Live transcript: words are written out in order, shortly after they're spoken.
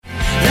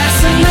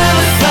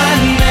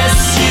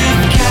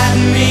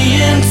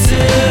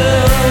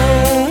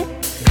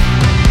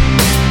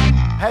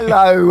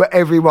Hello,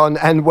 everyone,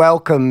 and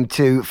welcome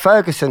to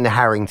Ferguson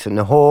Harrington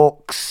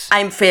Hawks.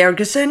 I'm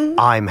Ferguson.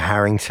 I'm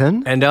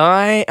Harrington. And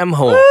I am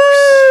Hawks.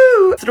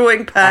 Woo!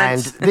 Throwing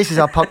pads. And this is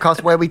our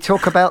podcast where we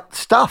talk about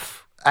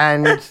stuff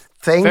and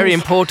things. Very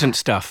important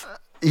stuff.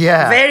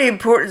 Yeah. Very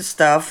important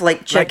stuff,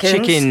 like chickens.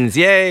 Like chickens,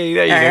 yay,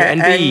 there you go.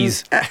 And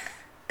bees.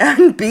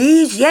 And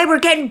bees. Yeah, we're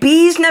getting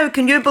bees now.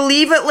 Can you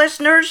believe it,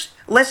 listeners?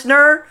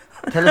 Listener?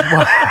 Tell us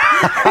what.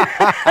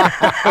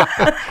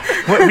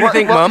 What do you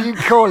think, What Mum? are you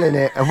calling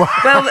it?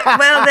 Well,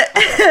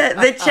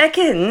 the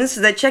chickens,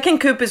 the chicken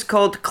coop is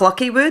called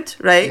Cluckywood,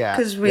 right? Yeah,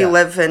 Because we yeah.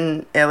 live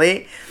in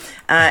LA.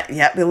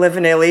 We live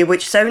in LA,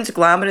 which sounds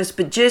glamorous,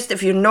 but just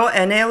if you're not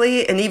in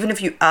LA, and even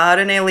if you are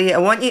in LA, I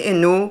want you to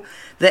know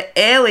that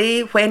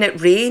LA, when it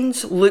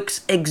rains,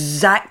 looks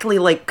exactly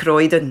like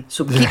Croydon.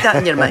 So keep that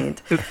in your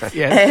mind.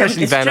 Yeah,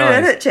 especially it's Van true, Nuys.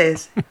 isn't it,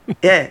 Ches?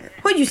 Yeah.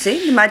 What do you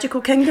say? The magical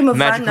kingdom of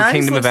Van Nuys? Magical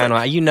Kingdom of looks Van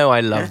like- Nuys. You know I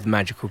love the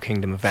Magical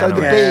Kingdom of Van So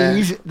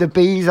Nuys. the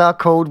bees are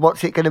called,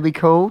 what's it going to be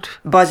called?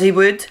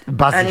 Buzzywood.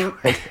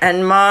 Buzzywood.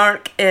 And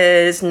Mark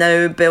is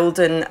now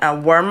building a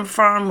worm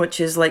farm, which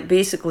is like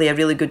basically a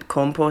really good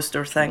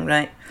composter thing,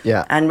 right?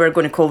 Yeah. And we're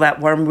going to call that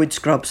Wormwood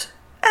Scrubs.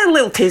 A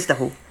little taste of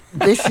hope.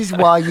 This is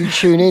why you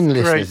tune in,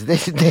 listeners.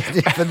 This is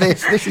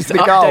the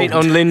Update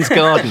gold. on Lynn's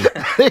garden.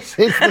 This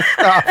is the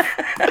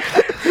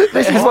stuff.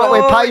 This is what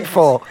we're paid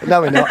for.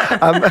 No, we're not.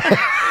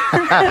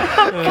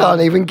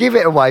 Can't even give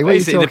it away. What are you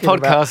Basically, the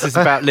talking podcast about? is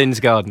about Lynn's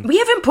garden. We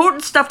have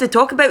important stuff to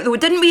talk about, though.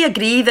 Didn't we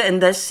agree that in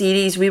this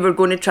series we were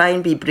going to try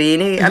and be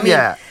brainy? I mean,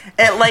 Yeah.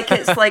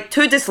 it's like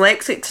two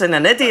dyslexics and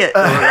an idiot,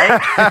 though,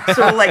 right?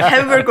 So, like,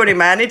 how we're going to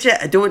manage it,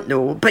 I don't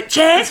know. But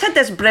Ches had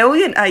this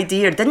brilliant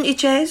idea, didn't you,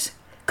 Ches?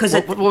 Because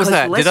What was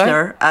that? Did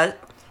I? Listener,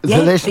 The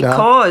listener?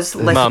 because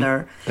Mum.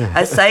 listener,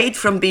 aside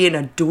from being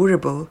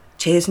adorable,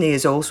 Chesney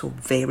is also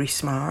very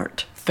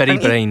smart. Very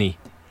Aren't you? brainy.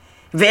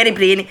 Very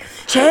brainy.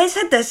 Ches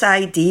had this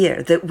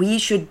idea that we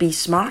should be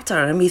smarter,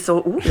 and we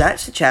thought, oh,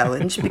 that's a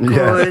challenge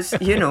because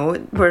you know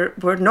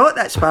we're not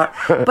that smart.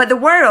 But the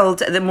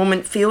world at the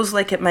moment feels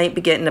like it might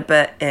be getting a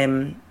bit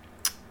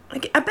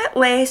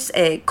less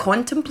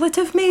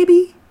contemplative,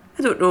 maybe.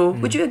 I don't know.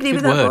 Would you agree Good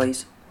with that, word.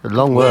 boys? A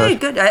long Yeah, word.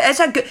 good. It's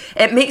a good.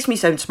 It makes me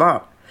sound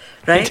smart,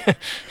 right?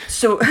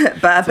 So,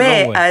 but I a long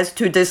bet word. as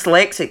to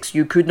dyslexics,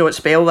 you could not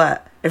spell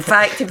that. In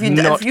fact, if you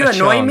Not a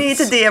annoy me chance.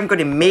 today, I'm going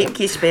to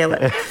make you spell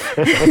it.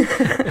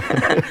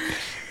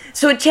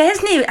 So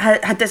Chesney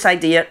had this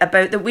idea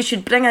about that we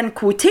should bring in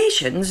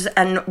quotations,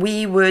 and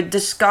we would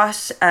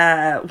discuss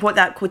what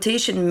that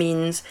quotation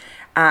means,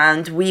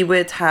 and we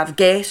would have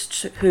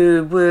guests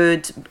who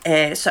would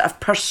sort of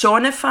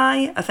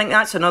personify. I think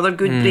that's another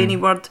good brainy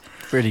word.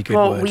 Really good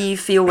what word. we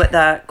feel that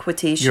that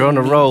quotation You're on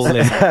a means. roll,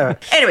 Lynn.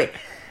 Anyway,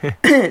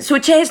 so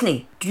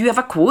Chesney, do you have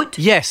a quote?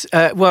 Yes,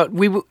 well,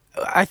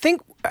 I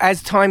think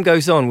as time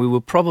goes on, we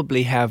will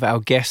probably have our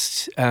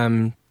guests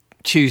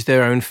choose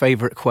their own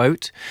favourite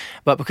quote.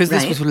 But because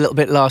this Right. was a little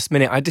bit last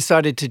minute, I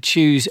decided to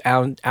choose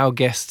our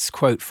guest's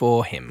quote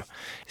for him.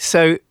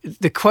 So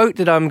the quote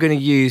that I'm going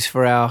to use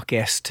for our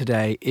guest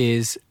today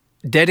is,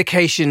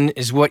 "Dedication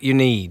is what you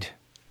need,"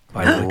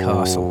 by Roy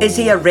Castle. Is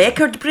he a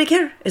record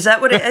breaker? Is that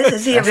what it is?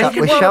 Is he a record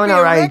We're breaker? showing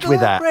our age with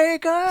that.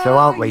 Breaker. So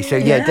aren't we? So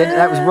yeah,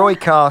 that was Roy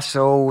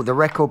Castle, the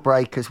Record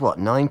Breakers, what,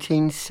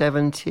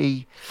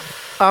 1970?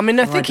 I mean,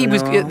 I think don't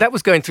know. that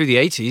was going through the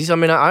 80s. I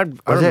mean, I Was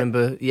it?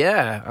 remember,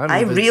 yeah. I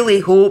remember. really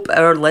hope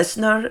our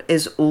listener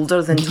is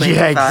older than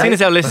 25. exactly. Seeing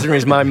as our listener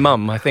is my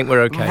mum, I think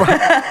we're okay.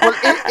 Well,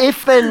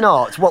 if they're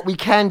not, what we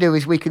can do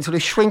is we can sort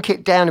of shrink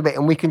it down a bit,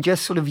 and we can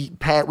just sort of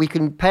pare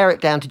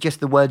it down to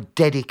just the word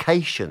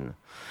dedication,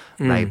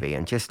 maybe,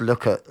 and just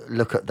look at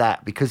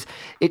that, because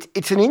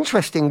it's an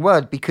interesting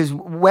word, because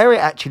where it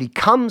actually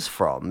comes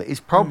from is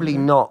probably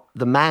not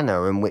the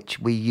manner in which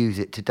we use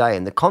it today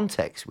and the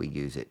context we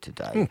use it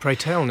today. Pray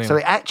tell, Neil. So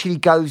it actually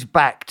goes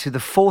back to the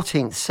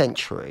 14th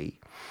century,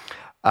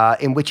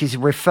 in which is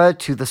referred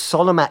to the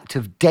solemn act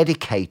of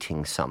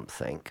dedicating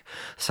something,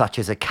 such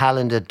as a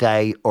calendar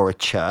day or a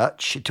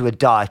church, to a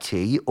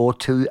deity or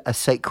to a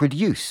sacred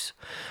use.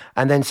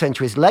 And then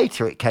centuries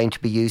later, it came to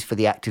be used for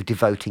the act of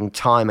devoting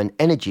time and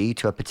energy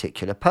to a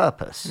particular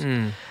purpose.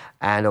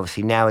 And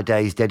obviously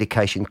nowadays,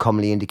 dedication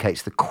commonly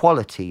indicates the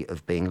quality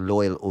of being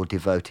loyal or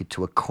devoted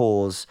to a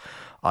cause,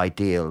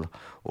 ideal,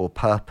 or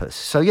purpose.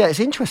 So yeah, it's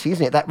interesting,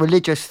 isn't it? That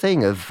religious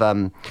thing of,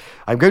 I'm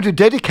going to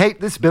dedicate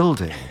this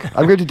building.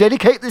 I'm going to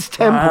dedicate this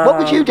temple. What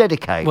would you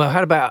dedicate? Well,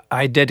 how about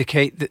I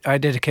dedicate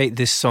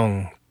this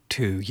song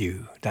to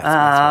you?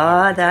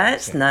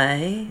 That's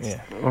nice.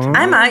 Yeah.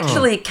 I'm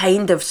actually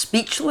kind of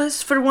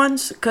speechless for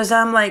once, because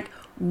I'm like,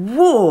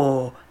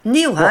 whoa,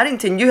 Neil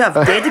Harrington, you have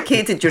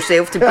dedicated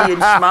yourself to being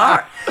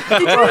smart.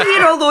 Did you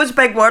hear all those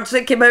big words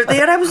that came out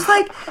there? I was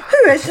like,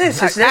 who is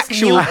this? Is this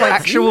Neil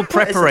Actual What is this?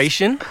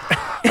 preparation.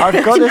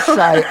 I've got to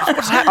say,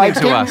 happening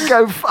to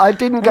us? I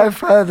didn't go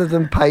further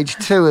than page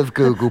 2 of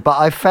Google, but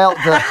I felt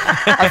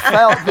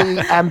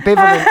the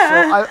ambivalence,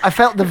 or I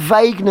felt the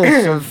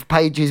vagueness of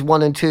pages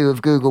 1 and 2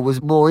 of Google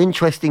was more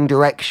interesting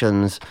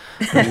directions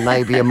than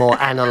maybe a more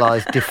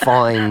analysed,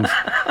 defined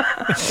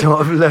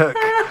sort of look.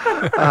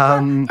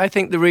 I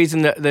think the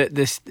reason that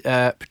this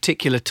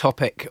particular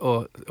topic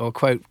or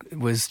quote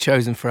was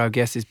chosen for our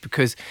guest is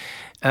because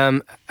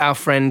our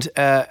friend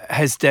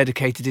has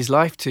dedicated his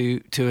life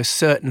to a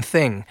certain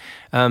thing.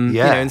 In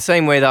the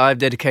same way that I've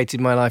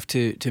dedicated my life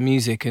to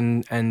music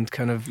and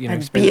kind of,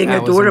 and being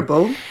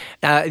adorable.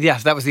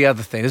 Yes, that was the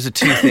other thing. Those are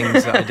two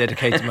things that I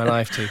dedicated my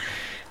life to.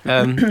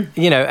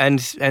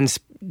 And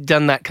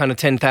done that kind of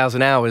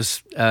 10,000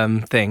 hours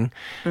thing.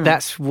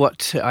 That's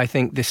what I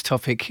think this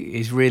topic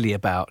is really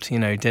about,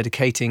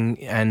 dedicating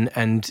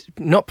and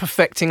not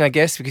perfecting, I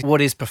guess, because what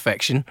is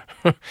perfection?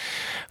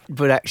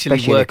 But actually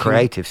especially working. in a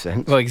creative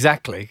sense. Well,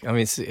 exactly. I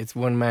mean, it's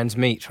one man's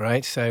meat,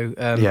 right? So,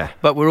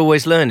 but we're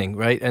always learning,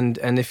 right?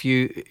 And if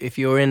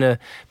you're in a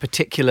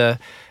particular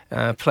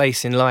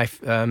place in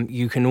life,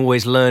 you can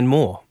always learn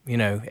more.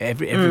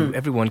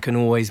 Everyone can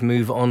always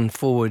move on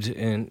forward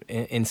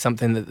in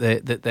something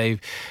that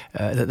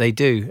they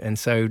do, and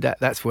so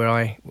that's where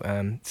I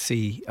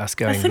see us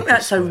going. I think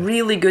that's a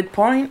really good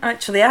point.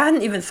 Actually, I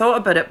hadn't even thought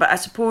about it, but I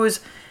suppose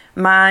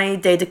my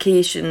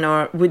dedication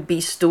would be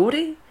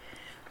story,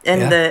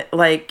 that's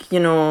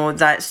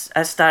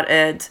I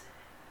started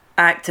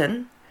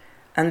acting.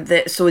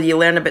 And so you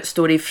learn about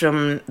story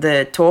from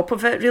the top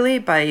of it, really,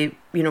 by,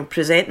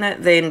 presenting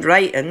it, then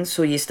writing,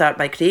 so you start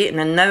by creating.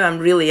 And now I'm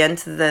really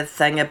into the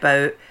thing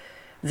about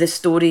the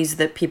stories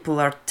that people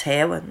are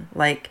telling,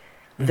 like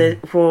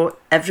what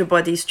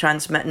everybody's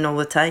transmitting all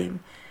the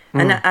time.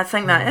 And I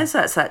think that's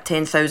that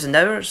 10,000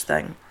 hours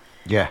thing.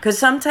 Yeah. Because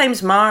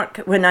sometimes, Mark,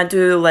 when I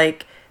do,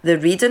 like, the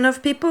reading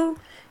of people,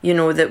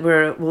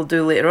 that we'll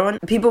do later on,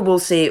 people will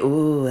say,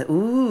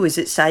 ooh, is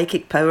it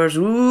psychic powers?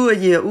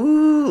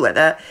 Ooh, like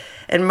that.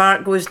 And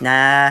Mark goes,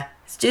 nah,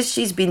 it's just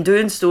she's been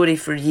doing story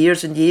for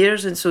years and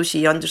years, and so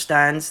she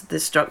understands the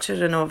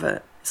structuring of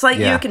it. It's like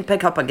you can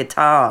pick up a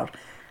guitar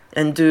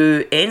and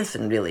do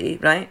anything, really,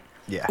 right?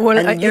 Yeah. Well,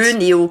 and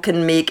Neil,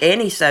 can make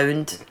any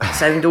sound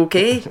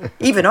okay,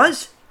 even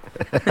us.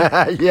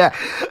 Yeah,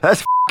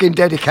 that's f***ing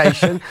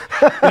dedication.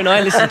 When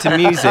I listen to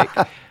music,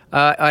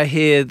 I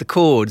hear the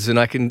chords, and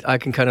I can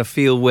kind of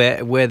feel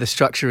where the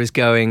structure is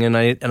going, and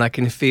I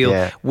can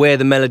feel where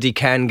the melody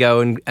can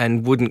go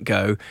and wouldn't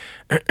go,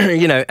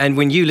 And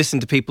when you listen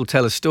to people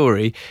tell a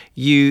story,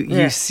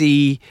 you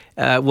see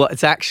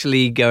what's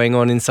actually going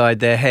on inside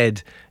their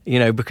head,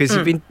 because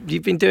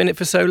you've been doing it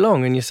for so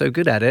long, and you're so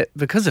good at it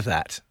because of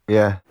that.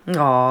 Yeah.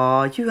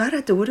 Oh, you are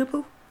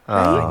adorable.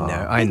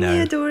 Right? I know. Isn't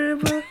he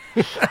adorable?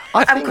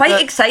 I'm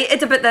quite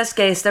excited about this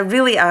guest. I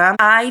really am.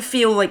 I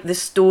feel like the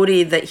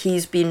story that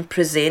he's been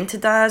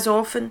presented as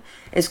often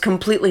is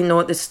completely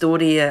not the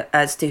story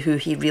as to who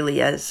he really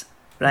is,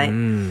 right?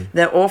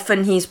 That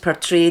often he's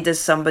portrayed as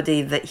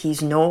somebody that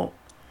he's not.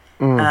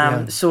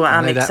 So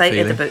I'm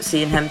excited about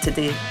seeing him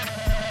today.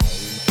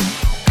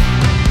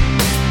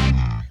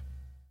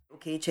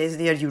 Okay,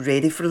 Chesney, are you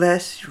ready for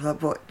this?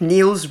 What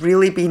Neil's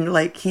really been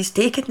like? He's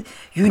taken...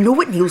 You know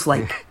what Neil's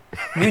like.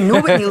 You know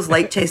what Neil's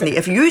like, Chesney.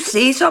 If you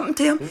say something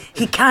to him,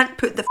 he can't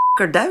put the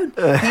f***er down.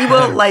 He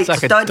will it's like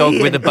study a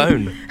dog with a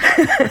bone.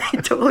 He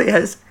totally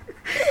is.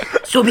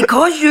 So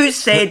because you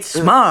said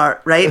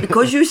smart, right?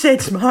 Because you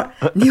said smart,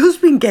 Neil's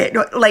been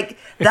getting... Like,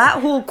 that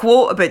whole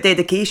quote about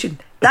dedication...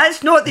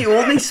 That's not the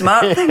only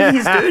smart thing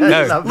he's doing.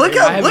 No, look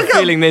I have a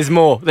feeling there's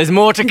more. There's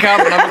more to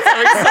come, and I'm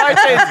so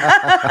excited.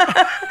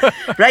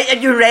 Right, are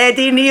you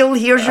ready, Neil?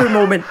 Here's your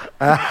moment.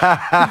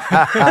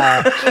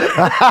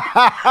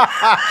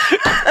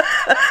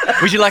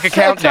 Would you like a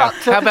countdown?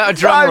 How about a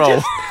drum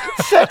roll?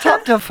 Set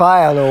up to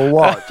fail or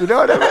what? Do you know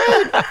what I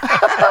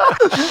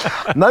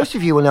mean? Most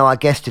of you will know our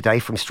guest today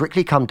from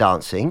Strictly Come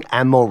Dancing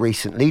and more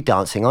recently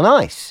Dancing on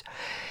Ice.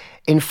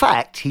 In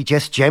fact, he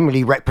just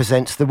generally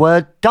represents the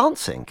word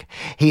dancing.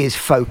 He is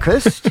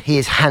focused, he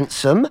is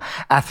handsome,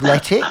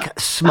 athletic,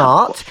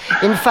 smart.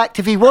 In fact,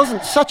 if he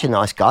wasn't such a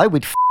nice guy,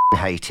 we'd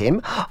hate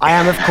him. I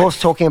am, of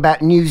course, talking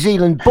about New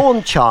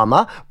Zealand-born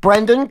charmer,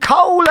 Brendan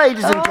Cole,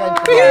 ladies and gentlemen,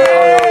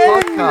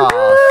 on our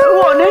podcast.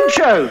 What an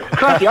intro!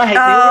 Crikey, I hate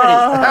me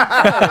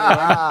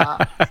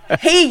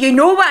already. Hey, you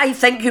know what I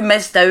think you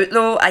missed out,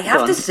 though? I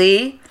have to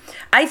say,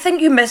 I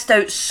think you missed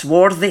out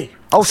Swarthy.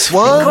 Oh,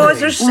 Swarthy. Because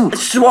there's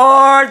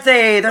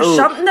Swarthy. There's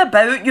something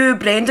about you,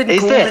 Brendan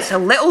Cole, that's a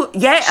little...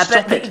 Yeah,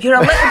 you're a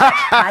little bit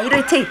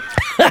piratey.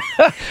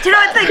 Do you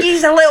not think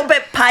he's a little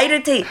bit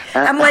piratey?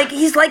 I'm like,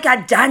 he's like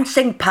a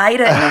dancing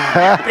pirate,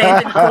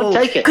 Brendan Cole.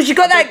 Because you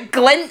got that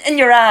glint in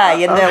your eye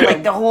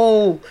and the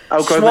whole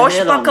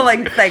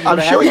swashbuckling thing. I'm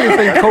sure you've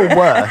been called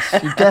worse.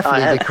 You've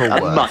definitely been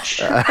called worse.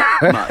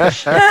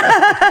 Much.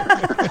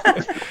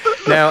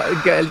 Now,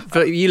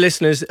 for you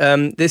listeners,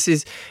 this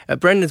is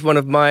Brendan's one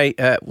of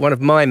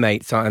my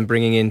mates I'm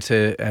bringing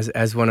into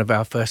as one of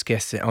our first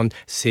guests on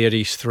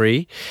Series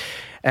 3.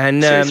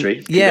 And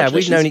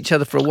we've known each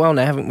other for a while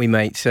now, haven't we,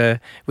 mate?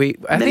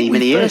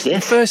 Many years.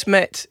 Yes. First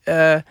met.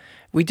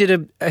 We did a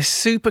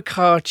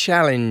supercar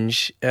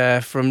challenge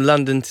from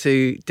London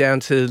down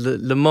to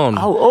Le Mans.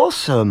 Oh,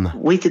 awesome!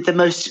 We did the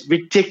most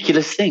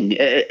ridiculous thing.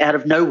 Out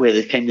of nowhere,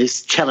 there came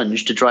this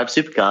challenge to drive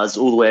supercars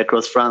all the way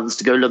across France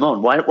to go Le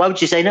Mans. Why would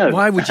you say no?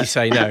 Why would you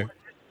say no?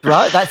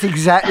 Right, that's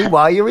exactly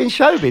why you're in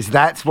showbiz.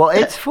 That's what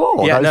it's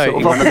for. Yeah, those no, sort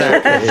of One of the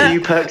opportunities.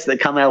 few perks that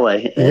come our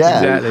way. Yeah.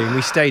 Exactly. And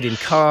we stayed in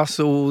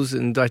castles,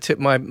 and I took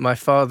my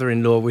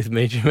father-in-law with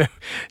me, do you remember?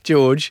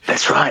 George,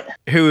 That's right.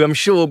 who I'm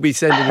sure will be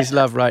sending his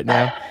love right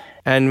now.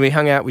 And we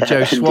hung out with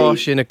Joe Indeed.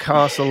 Swash in a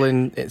castle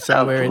in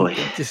somewhere boy.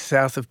 just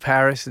south of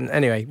Paris. And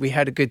anyway, we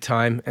had a good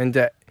time.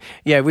 And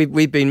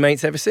we've been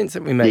mates ever since,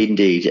 haven't we, mate?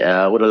 Indeed.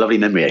 What a lovely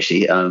memory,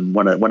 actually.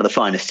 One of the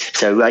finest.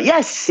 So,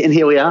 yes, and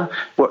here we are.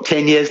 What,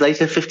 10 years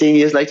later, 15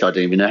 years later? I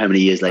don't even know how many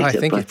years later. I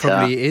think it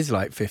probably is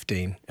like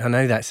 15. I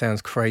know that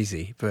sounds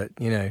crazy, but,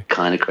 you know.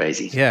 Kind of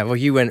crazy. Yeah, well,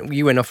 you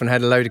went off and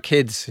had a load of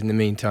kids in the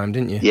meantime,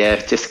 didn't you? Yeah,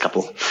 just a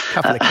couple.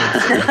 Couple of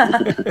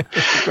kids.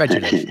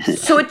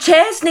 Congratulations. So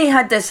Chesney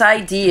had this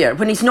idea,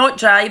 when he's not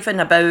driving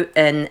about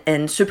in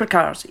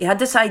supercars, he had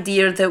this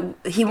idea that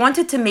he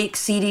wanted to make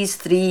Series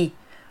 3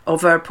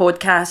 of our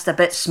podcast a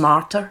bit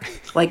smarter,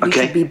 like we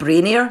Okay. should be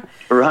brainier.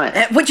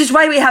 Right. Which is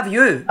why we have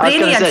you, I was brainy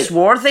gonna and say,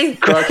 swarthy.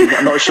 Crikey,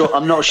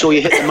 I'm not sure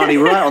you hit the money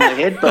right on the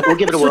head, but we'll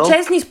give it a So whirl.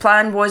 Chesney's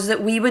plan was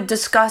that we would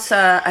discuss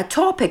a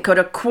topic or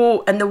a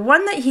quote, and the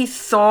one that he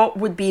thought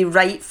would be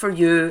right for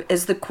you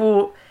is the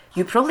quote,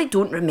 you probably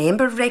don't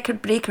remember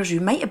Record Breakers, you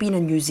might have been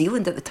in New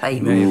Zealand at the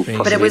time, May have been.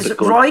 but it was Possibly, but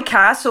go on. Roy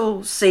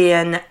Castle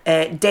saying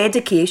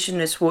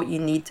dedication is what you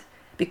need,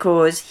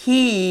 because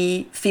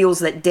he feels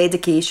that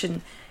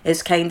dedication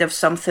is kind of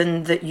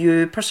something that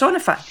you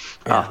personify.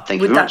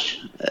 Thank Would you very that- much.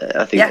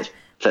 I think Yeah.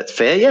 that's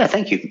fair. Yeah,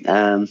 thank you.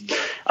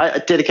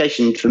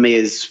 Dedication for me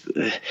is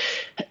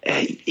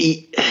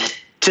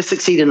to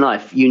succeed in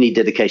life. You need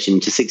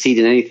dedication to succeed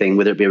in anything,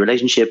 whether it be a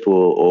relationship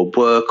or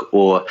work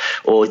or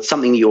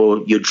something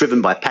you're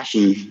driven by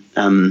passion.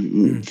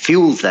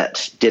 Fuels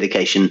that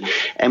dedication,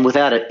 and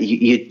without it,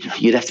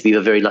 you'd have to be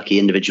a very lucky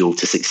individual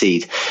to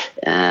succeed.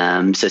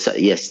 So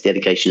yes,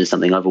 dedication is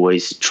something I've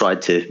always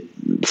tried to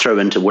throw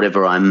into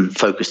whatever I'm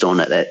focused on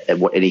at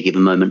any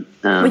given moment.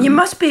 Well, you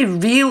must be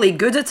really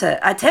good at it.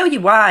 I tell you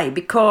why,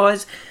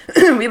 because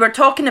we were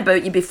talking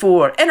about you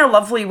before, in a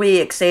lovely way,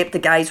 except the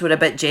guys were a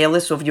bit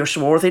jealous of your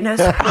swarthiness,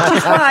 which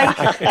is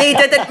why they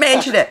didn't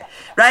mention it,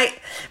 right?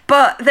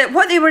 But that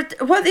what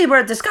they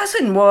were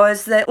discussing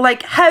was that,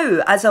 like, how,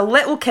 as a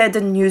little kid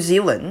in New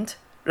Zealand,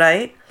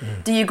 right,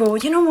 do you go,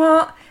 you know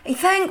what? I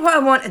think what I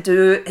want to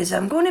do is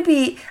I'm going to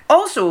be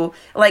also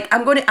like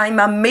I'm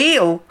a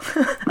male,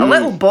 a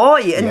little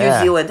boy in New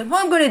Zealand, and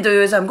what I'm going to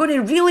do is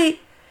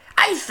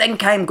I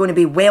think I'm going to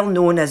be well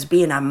known as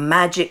being a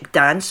magic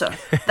dancer.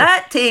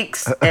 That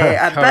takes a bit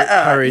of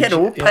courage,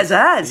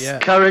 pizzazz. Yeah.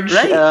 Courage.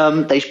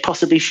 Right. They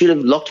possibly should have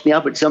locked me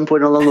up at some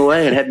point along the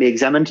way and had me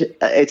examined.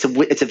 It's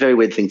a very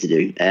weird thing to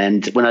do.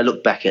 And when I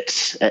look back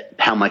at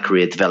how my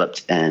career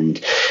developed, and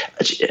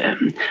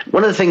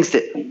one of the things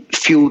that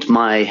fueled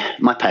my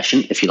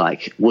passion, if you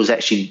like, was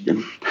actually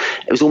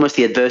it was almost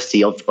the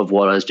adversity of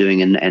what I was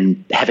doing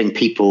and having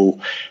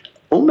people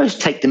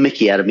almost take the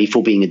mickey out of me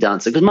for being a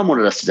dancer, because Mum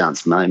wanted us to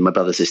dance. My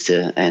brother,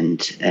 sister,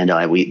 and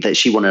I. That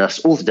she wanted us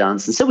all to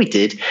dance, and so we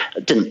did. I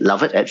didn't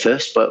love it at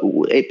first, but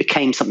it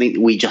became something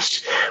that we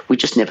just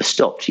never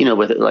stopped. You know,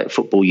 whether like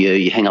football,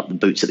 you hang up the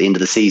boots at the end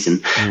of the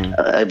season.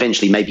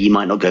 Eventually, maybe you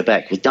might not go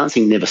back. With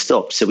dancing, never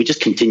stopped. So we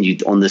just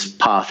continued on this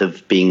path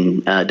of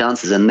being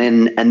dancers, and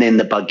then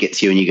the bug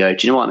gets you, and you go,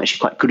 do you know what? I'm actually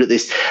quite good at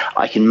this.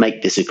 I can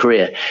make this a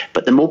career.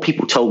 But the more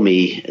people told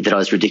me that I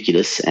was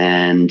ridiculous,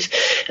 and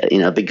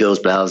big girl's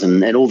blouse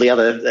and all the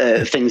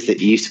other things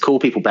that you used to call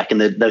people back in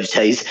those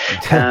days,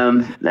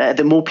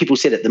 the more people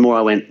said it, the more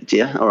I went,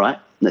 dear, all right,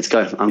 let's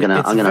go. I'm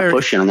gonna push, and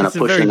I'm gonna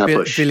push, and I'm gonna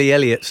push. Billy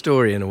Elliot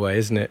story in a way,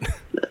 isn't it?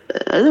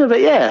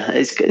 But yeah,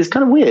 it's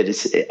kind of weird.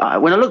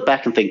 When I look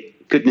back and think,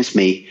 goodness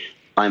me,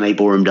 I'm a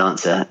ballroom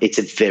dancer. It's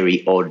a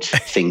very odd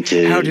thing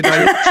to. How did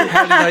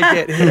I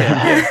get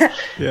here?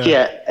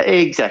 Yeah,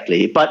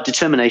 exactly. But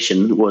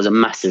determination was a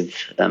massive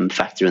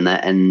factor in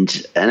that,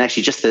 and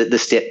actually just the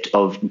step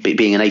of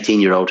being an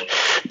 18-year-old.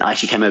 I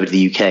actually came over to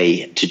the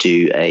UK to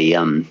do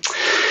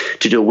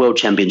a world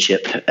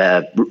championship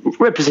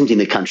representing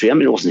the country. I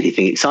mean, it wasn't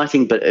anything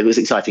exciting, but it was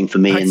exciting for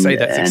me I'd say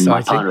that's and my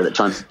exciting. partner at the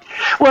time.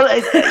 Well,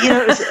 it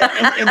was,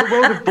 in the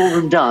world of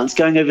ballroom dance,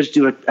 going over to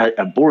do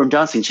a ballroom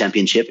dancing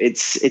championship,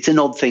 it's an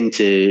odd thing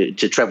to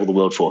travel the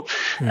world for.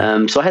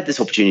 So I had this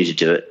opportunity to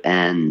do it,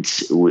 and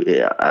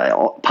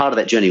part of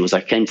that journey was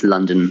I came to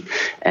London,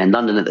 and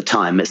London at the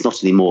time, it's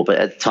not anymore, but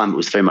at the time it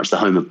was very much the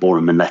home of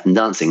ballroom and Latin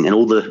dancing, and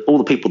all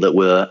the people that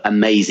were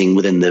amazing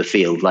within the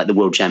field, like the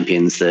world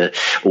champions,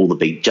 all the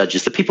big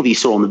judges, the people that you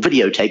saw on the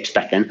videotapes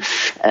back then,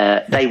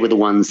 they were the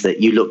ones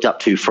that you looked up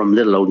to from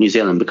little old New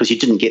Zealand, because you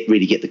didn't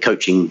really get the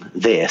coaching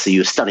there. So you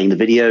were studying the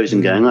videos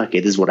and going, okay,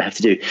 this is what I have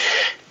to do.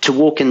 To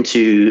walk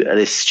into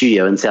this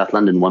studio in South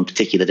London one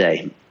particular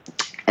day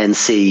and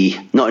see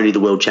not only the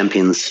world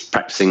champions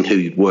practicing,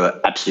 who were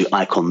absolute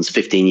icons,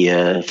 15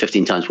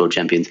 times world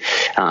champions,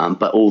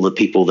 but all the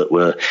people that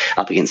were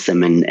up against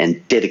them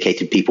and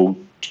dedicated people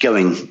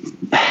going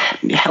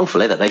hell for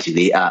leather,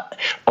 basically,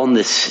 on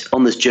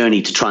this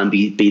journey to try and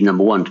be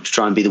number one, to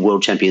try and be the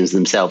world champions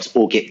themselves,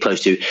 or get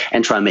close to,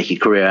 and try and make a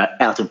career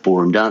out of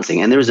ballroom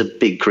dancing. And there is a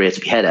big career to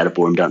be had out of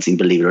ballroom dancing,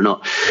 believe it or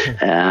not.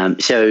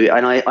 And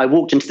I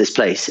walked into this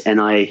place, and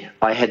I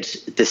had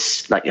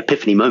this like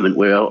epiphany moment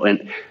where I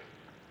went,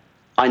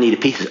 I need a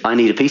piece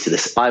of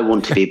this. I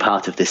want to be a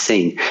part of this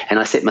scene. And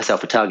I set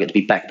myself a target to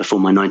be back before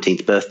my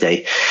 19th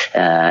birthday.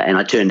 And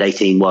I turned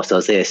 18 whilst I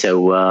was there.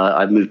 So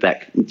I moved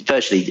back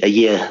virtually a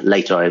year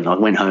later. I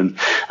went home.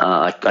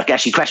 I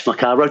actually crashed my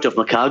car, wrote off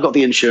my car, got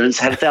the insurance,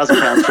 had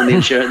 £1,000 from the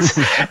insurance.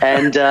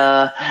 and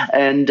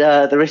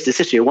the rest is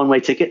history. A one-way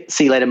ticket.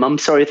 See you later, Mum.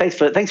 Sorry, thanks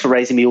for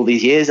raising me all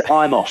these years.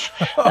 I'm off.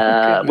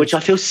 Which I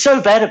feel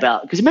so bad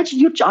about. Because imagine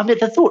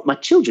the thought, my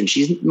children,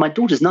 my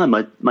daughter's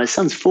 9, my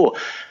son's 4.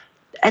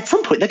 At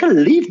some point, they're going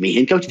to leave me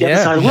and go to the other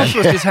side of the world. That's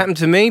what just happened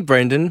to me,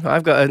 Brendan.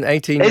 I've got an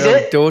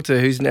 18-year-old daughter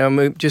who's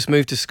now just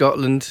moved to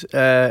Scotland.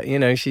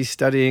 She's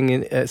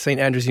studying at St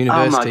Andrews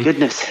University. Oh, my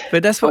goodness.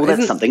 But that's what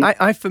that's something.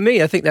 For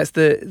me, I think that's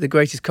the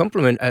greatest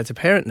compliment as a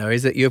parent now,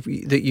 is that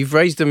you've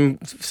raised them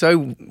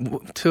so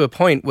to a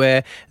point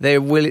where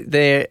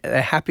they're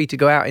happy to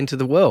go out into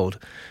the world.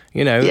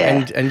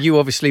 And you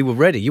obviously were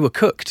ready. You were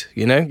cooked.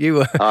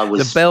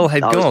 The bell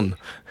had gone.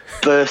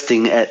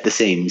 Bursting at the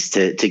seams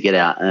to get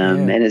out,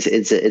 and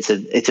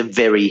it's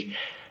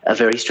a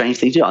very strange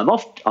thing to do. I'm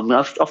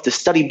off to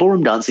study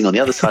ballroom dancing on the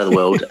other side of the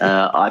world.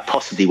 I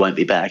possibly won't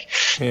be back,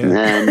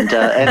 and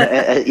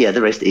the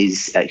rest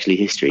is actually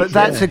history. But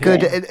that's a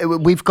good.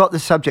 We've got the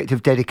subject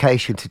of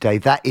dedication today.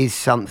 That is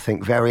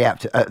something very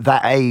apt at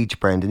that age,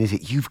 Brendan. Is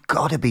it? You've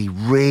got to be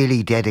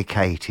really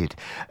dedicated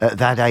at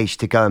that age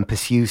to go and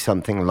pursue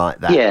something like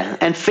that. Yeah,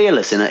 and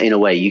fearless in a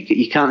way.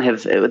 You can't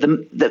have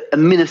a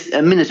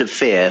minute of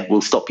fear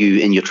will stop you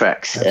in your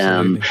tracks.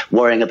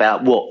 Worrying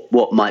about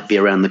what might be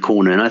around the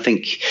corner, and I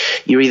think.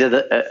 You're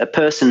either a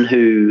person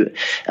who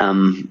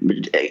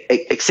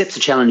accepts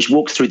a challenge,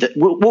 walks through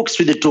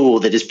the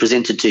door that is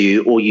presented to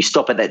you, or you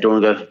stop at that door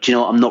and go, do you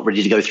know what? I'm not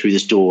ready to go through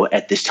this door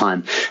at this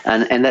time.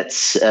 And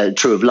that's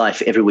true of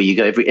life. Everywhere you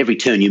go, every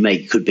turn you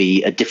make could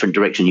be a different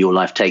direction your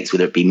life takes,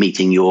 whether it be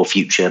meeting your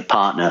future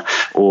partner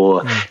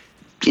or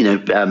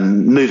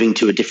moving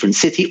to a different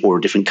city or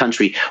a different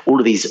country. All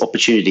of these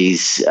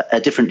opportunities,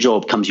 a different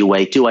job comes your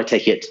way. Do I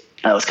take it?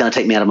 It's going to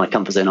take me out of my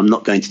comfort zone. I'm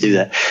not going to do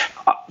that.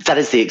 That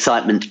is the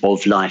excitement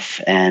of life,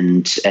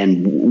 and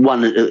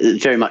one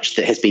very much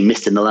that has been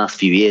missed in the last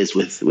few years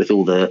with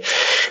all the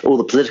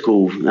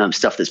political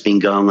stuff that's been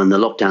going on, the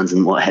lockdowns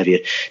and what have you.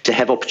 To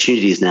have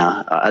opportunities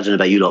now, I don't know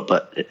about you lot,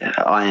 but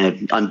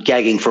I'm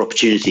gagging for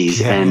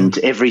opportunities, and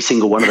every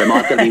single one of them,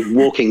 I'm going to be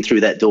walking through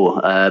that door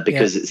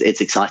because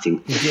it's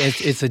exciting.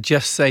 It's a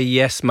just say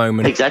yes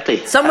moment.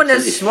 Exactly. Someone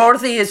as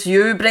swarthy as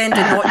you, Brendan,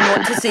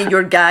 not to say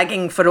you're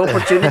gagging for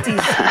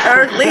opportunities.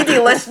 Our lady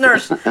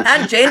listeners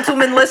and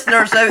gentlemen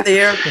listeners out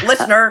there,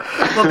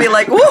 will be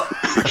like, whoa,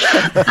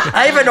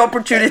 I have an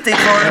opportunity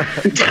for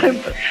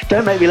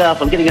Don't make me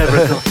laugh, I'm getting over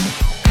it.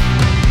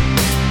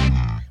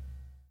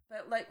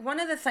 But like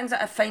one of the things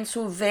that I find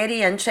so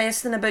very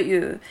interesting about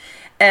you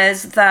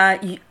is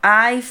that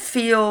I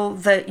feel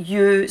that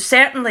you,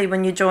 certainly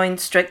when you joined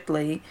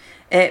Strictly,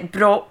 it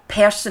brought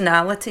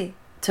personality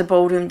to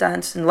ballroom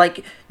dancing.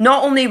 Like,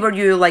 not only were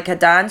you like a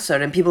dancer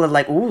and people are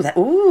like,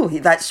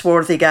 that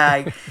swarthy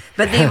guy,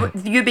 but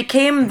you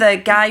became the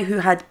guy who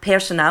had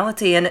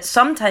personality, and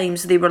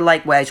sometimes they were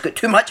like, well, he's got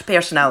too much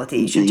personality,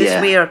 you should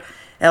just wear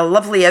a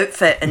lovely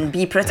outfit and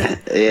be pretty.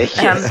 It's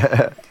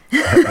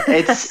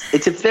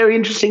a very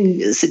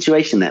interesting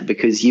situation, that,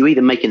 because you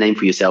either make a name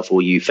for yourself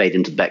or you fade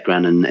into the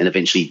background and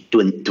eventually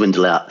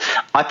dwindle out.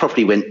 I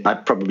probably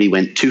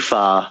went too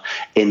far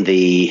in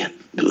the.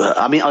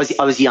 I mean,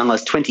 I was young. I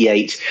was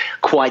 28,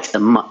 quite a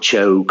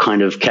macho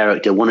kind of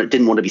character.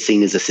 Didn't want to be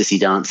seen as a sissy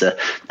dancer.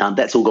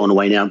 That's all gone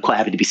away now. I'm quite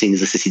happy to be seen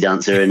as a sissy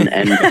dancer, and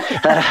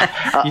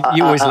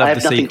you always I love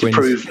have the nothing sequins.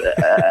 to prove.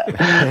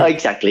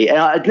 Exactly.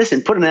 And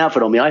listen, put an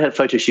outfit on me. I had a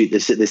photo shoot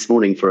this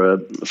morning for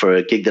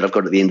a gig that I've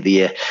got at the end of the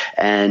year,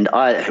 and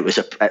it was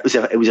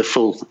a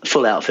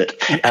full outfit,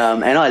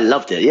 and I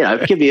loved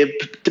it. Give me a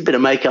bit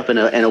of makeup and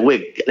a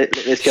wig.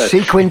 Let's go.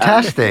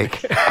 Sequintastic.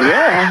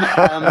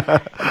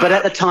 But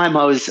at the time,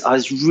 I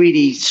was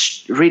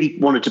really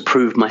wanted to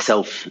prove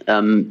myself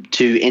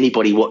to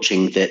anybody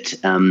watching that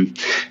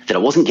I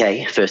wasn't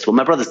gay. First of all,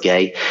 my brother's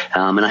gay,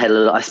 and I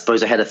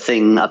had a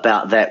thing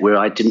about that where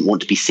I didn't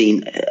want to be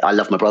seen. I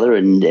love my brother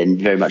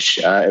and very much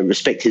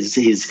respect his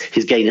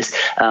gayness,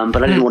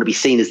 but I didn't want to be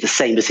seen as the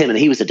same as him, and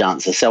he was a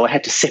dancer, so I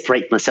had to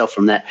separate myself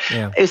from that.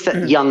 Yeah. It was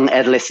that young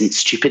adolescent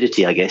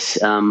stupidity, I guess.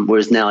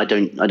 Whereas now I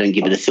don't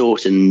give it a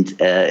thought, and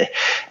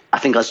I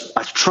think I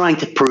was trying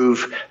to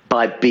prove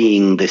by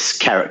being this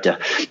character.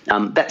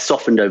 That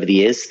softened over the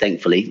years,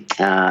 thankfully,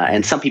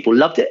 and some people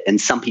loved it,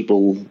 and some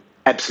people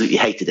absolutely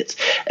hated it.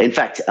 In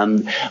fact,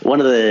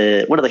 one of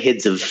the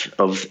heads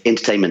of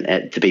entertainment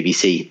at the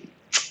BBC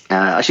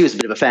She was a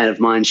bit of a fan of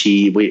mine.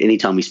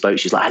 Anytime we spoke,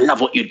 she was like, "I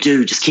love what you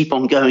do. Just keep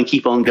on going,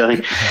 keep on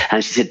going."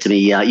 And she said to me,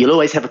 "You'll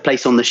always have a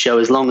place on the show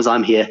as long as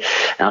I'm here."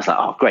 And I was like,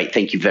 "Oh, great,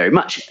 thank you very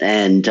much."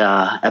 And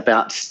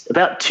about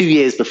 2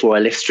 years before I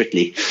left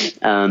Strictly,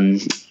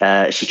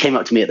 she came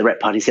up to me at the rep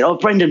party and said, "Oh,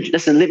 Brendan,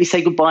 listen, let me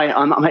say goodbye.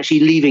 I'm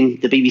actually leaving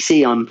the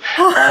BBC.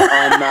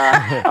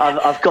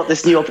 I've got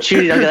this new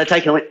opportunity I'm going to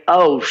take." And I went,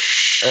 "Oh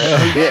shit!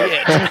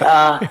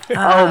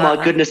 Oh my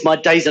goodness, my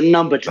days are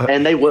numbered,"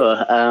 and they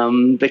were,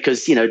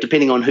 because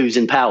depending on who's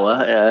in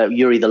power,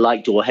 you're either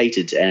liked or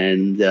hated,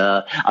 and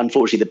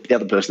unfortunately, the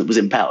other person that was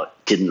in power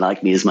didn't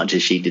like me as much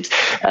as she did.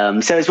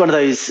 So it's one of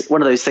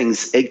those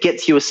things. It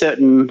gets you a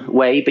certain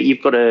way, but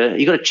you've got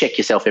to check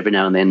yourself every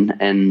now and then.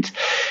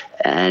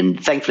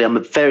 And thankfully, I'm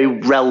a very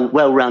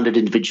well-rounded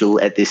individual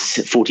at this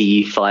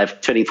 45,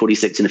 turning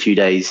 46 in a few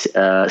days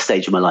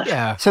stage of my life.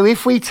 Yeah. So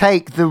if we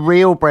take the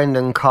real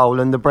Brendan Cole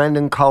and the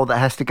Brendan Cole that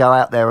has to go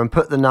out there and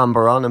put the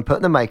number on and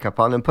put the makeup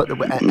on and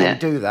and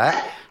do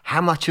that, how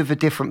much of a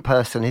different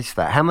person is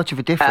that? How much of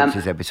a difference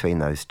is there between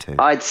those two?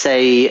 I'd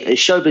say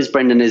showbiz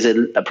Brendan is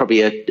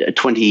probably a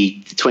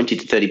 20 to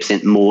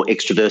 30% more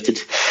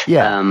extroverted.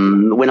 Yeah.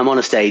 When I'm on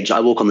a stage, I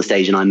walk on the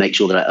stage and I make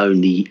sure that I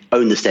own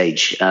the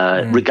stage,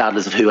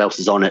 regardless of who else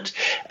is on it.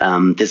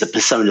 There's a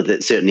persona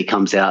that certainly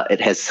comes out.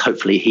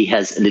 Hopefully he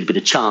has a little bit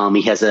of charm.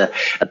 He has a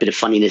bit of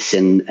funniness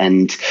and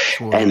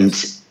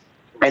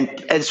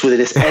it's what it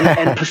is,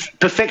 and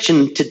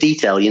perfection to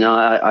detail.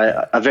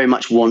 I very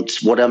much want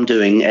what I'm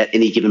doing at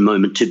any given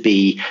moment to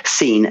be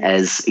seen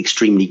as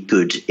extremely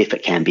good, if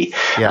it can be.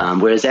 Yeah.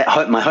 Whereas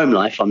at my home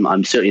life,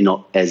 I'm certainly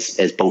not as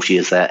bolshy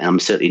as that, and I'm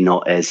certainly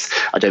not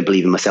I don't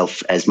believe in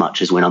myself as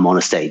much as when I'm on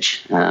a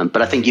stage.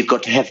 But I think you've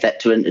got to have that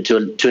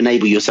to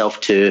enable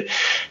yourself to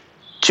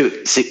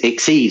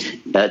exceed,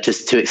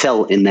 to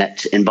excel in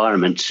that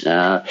environment.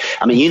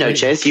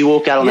 Chaz, you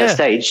walk out on that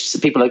stage, so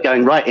people are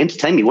going, "Right,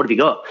 entertain me. What have you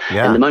got?"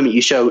 Yeah. And the moment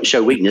you show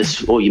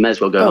weakness, or you may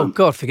as well go Oh home.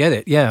 God, forget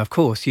it. Yeah, of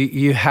course.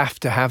 You have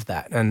to have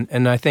that,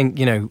 and I think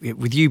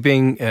with you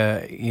being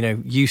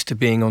used to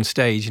being on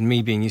stage and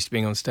me being used to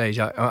being on stage,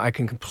 I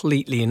can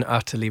completely and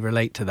utterly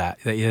relate to that.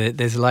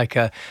 There's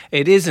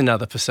it is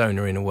another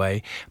persona in a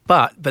way,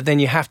 but then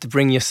you have to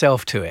bring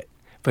yourself to it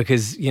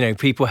because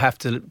people have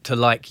to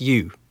like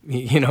you.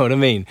 You know what I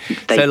mean?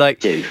 They so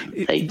do.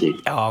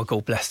 Oh,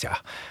 God bless you.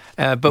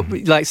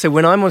 But so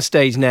when I'm on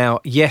stage now,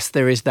 yes,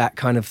 there is that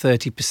kind of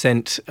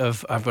 30%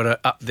 of I've got to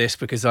up this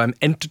because I'm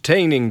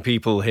entertaining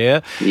people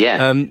here.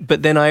 Yeah.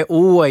 But then I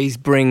always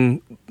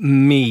bring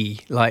me,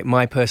 like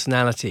my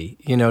personality.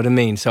 You know what I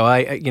mean? So so I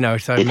It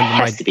remember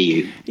has to be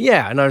you.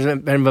 Yeah, and I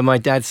remember my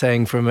dad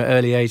saying from an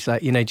early age,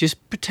 like,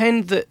 just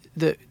pretend that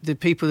the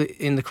people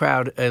in the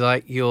crowd are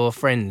like your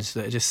friends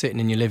that are just sitting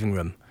in your living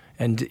room.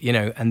 And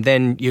and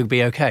then you'll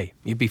be okay.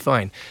 You'll be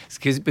fine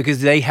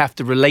because they have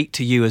to relate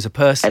to you as a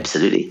person.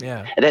 Absolutely.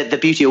 Yeah. And the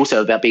beauty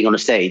also about being on a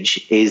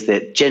stage is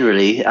that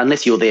generally,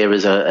 unless you're there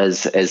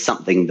as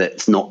something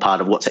that's not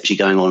part of what's actually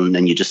going on,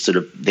 and you're just sort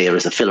of there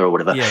as a filler or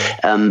whatever,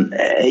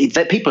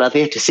 that people are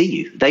there to see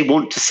you. They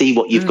want to see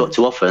what you've got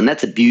to offer, and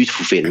that's a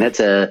beautiful feeling. That's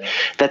a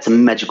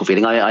magical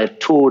feeling. I've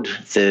toured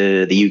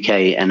the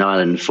UK and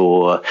Ireland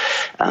for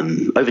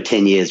over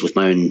 10 years with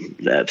my own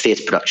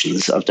theatre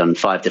productions. I've done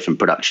 5 different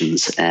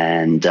productions.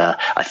 And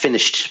I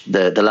finished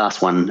the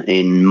last one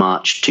in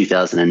March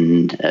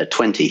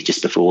 2020,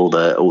 just before all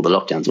the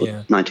lockdowns, or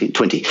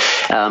 1920.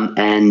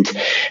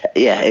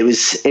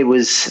 It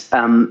was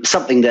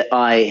something that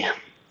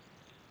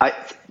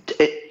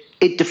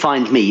it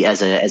defined me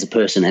as a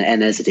person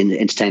and as an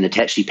entertainer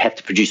to actually have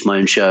to produce my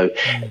own show,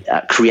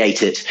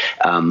 create it,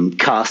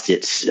 cast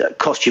it,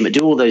 costume it,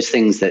 do all those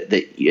things that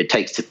it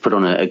takes to put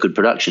on a good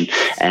production.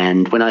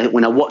 And when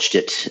I watched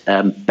it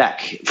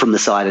back from the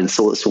side and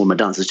saw my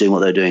dancers doing what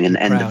they were doing,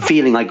 and the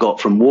feeling I got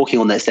from walking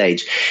on that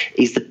stage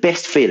is the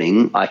best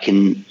feeling I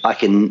can.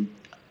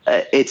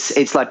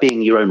 It's like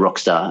being your own rock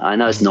star. I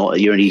know it's not.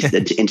 You're only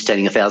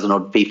entertaining 1,000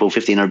 odd people,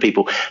 1,500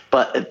 people,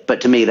 but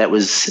to me it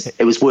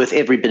was worth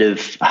every bit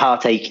of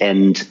heartache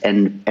and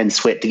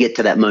sweat to get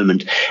to that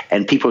moment.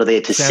 And people are there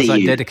to see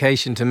like you.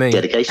 Dedication to me.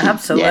 Dedication,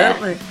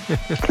 Absolutely.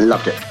 Yeah.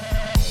 Loved it.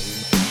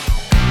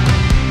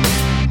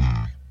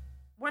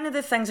 One of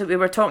the things that we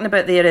were talking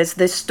about there is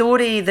the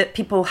story that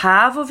people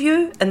have of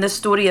you and the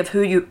story of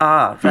who you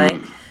are,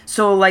 right?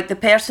 So like the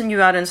person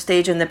you are on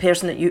stage and the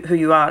person who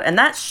you are. And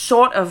that's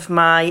sort of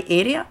my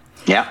area.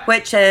 Yeah.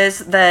 Which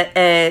is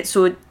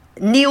so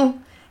Neil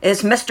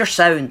is Mr.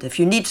 Sound. If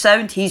you need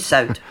sound, he's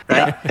sound,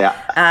 right? Yeah.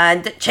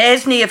 And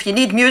Chesney, if you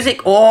need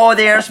music,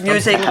 there's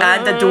music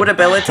and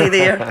adorability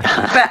there.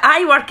 But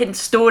I work in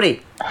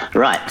story.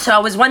 Right. So I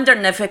was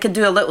wondering if I could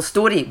do a little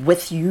story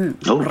with you.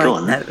 Oh, go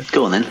on then.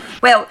 Go on then.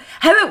 Well,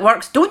 how it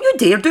works, don't you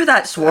dare do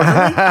that, Swarthy.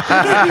 You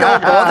get me all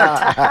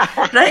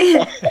bothered.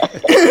 Right?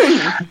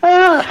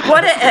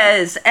 What it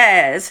is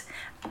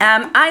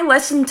I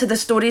listen to the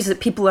stories that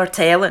people are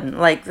telling,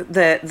 like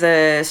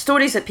the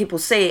stories that people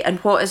say and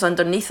what is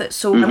underneath it.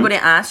 So I'm going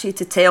to ask you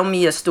to tell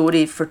me a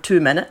story for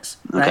 2 minutes.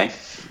 Right? Okay.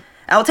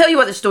 I'll tell you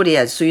what the story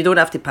is, so you don't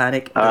have to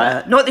panic. All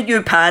right. Not that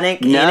you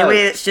panic. No.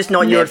 Anyway, it's just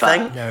not your Never.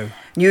 thing. No.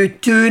 You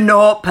do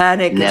not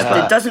panic. Never.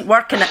 It doesn't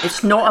work, and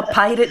it's not a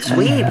pirate's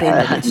way,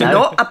 Brendan. It's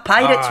not a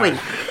pirate's way.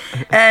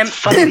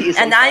 Funny that you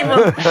say And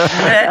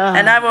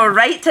I will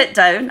write it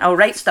down. I'll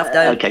write stuff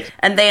down. Okay.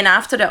 And then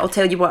after it, I'll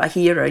tell you what I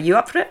hear. Are you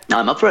up for it?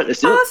 I'm up for it.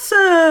 Let's do it.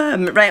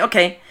 Awesome. Right,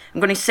 okay. I'm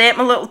going to set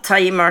my little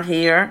timer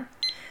here.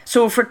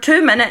 So for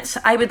 2 minutes,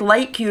 I would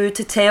like you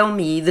to tell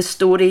me the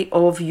story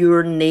of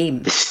your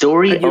name. The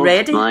story of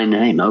ready? my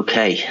name.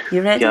 Okay.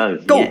 You ready? Go.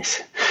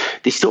 Yes.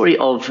 The story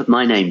of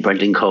my name,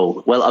 Brendan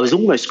Cole. Well, I was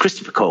almost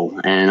Christopher Cole,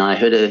 and I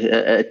heard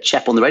a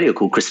chap on the radio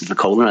called Christopher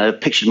Cole, and I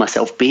pictured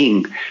myself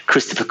being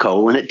Christopher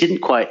Cole, and it didn't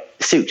quite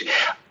suit.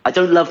 I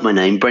don't love my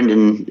name.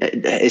 Brendan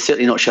is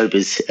certainly not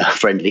showbiz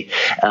friendly,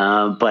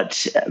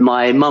 but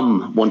my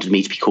mum wanted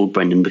me to be called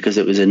Brendan because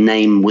it was a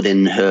name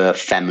within her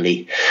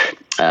family.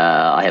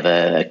 I have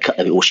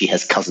she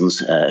has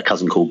a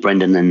cousin called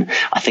Brendan, and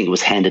I think it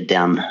was handed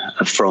down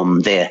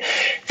from there.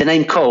 The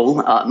name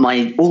Cole,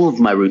 all of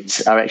my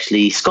roots are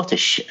actually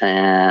Scottish,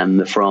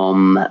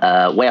 from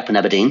way up in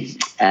Aberdeen,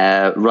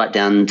 right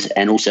down,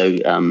 and also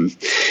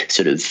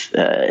sort of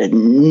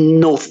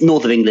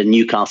north of England,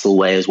 Newcastle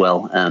way as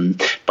well.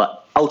 But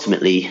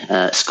ultimately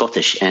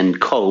Scottish,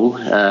 and Cole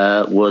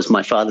was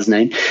my father's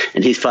name,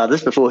 and his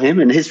father's before him,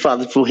 and his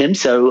father's before him.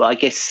 So I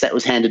guess that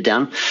was handed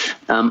down.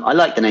 I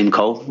like the name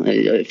Cole.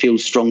 It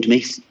feels strong to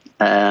me.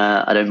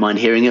 I don't mind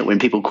hearing it when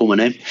people call my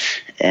name.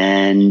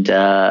 And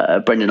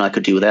Brendan, I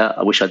could do without.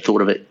 I wish I'd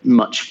thought of it a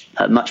much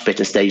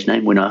better stage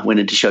name when I went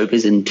into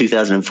showbiz in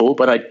 2004,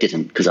 but I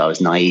didn't because I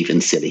was naive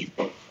and silly.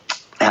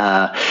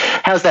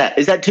 How's that?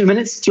 Is that 2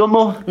 minutes? Do you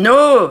want more?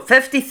 No,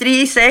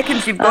 53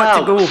 seconds you've got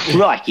to go.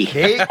 Crikey.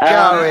 Keep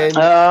going. You're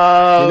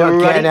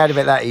not getting out of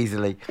it that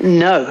easily.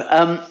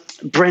 No.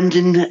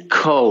 Brendan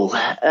Cole.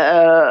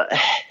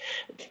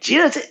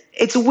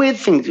 It's a weird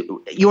thing.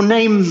 Your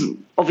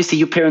name, obviously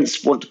your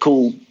parents want to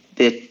call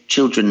their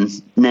children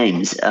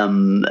names.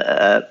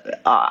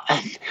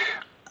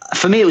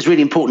 For me, it was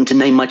really important to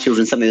name my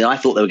children something that I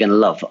thought they were going to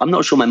love. I'm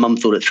not sure my mum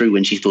thought it through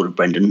when she thought of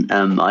Brendan.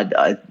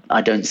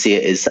 I don't see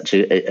it as such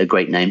a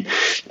great name.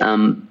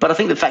 But I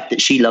think the fact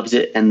that she loves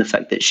it and the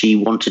fact that she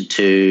wanted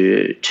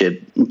to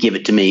give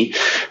it to me,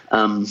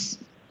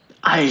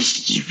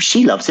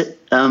 she loves it.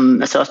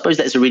 So I suppose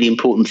that's a really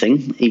important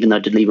thing, even though I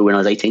did leave her when I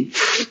was 18.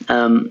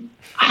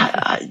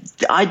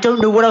 I don't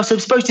know what else I'm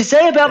supposed to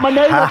say about my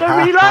name. I don't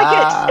really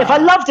like it. If I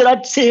loved it,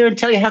 I'd sit here and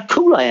tell you how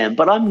cool I am,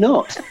 but I'm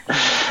not.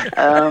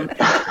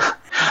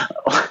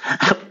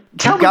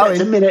 Tell me that's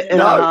a minute and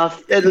a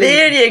half. There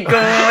you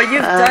go.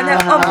 You've done it.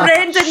 Oh,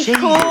 Brendan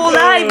Cole,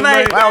 aye,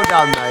 mate. Well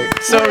done, mate.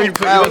 Sorry to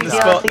put you on the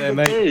spot there,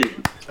 mate.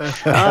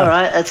 All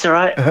right, that's all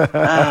right.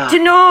 Do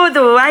you know,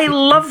 though, I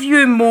love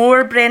you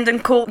more, Brendan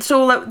Cole.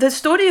 So like, the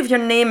story of your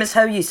name is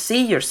how you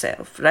see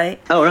yourself, right?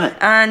 Oh, right.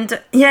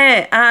 And,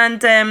 yeah,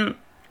 and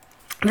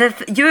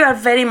you are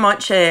very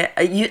much,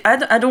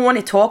 I don't want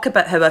to talk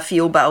about how I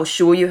feel, but I'll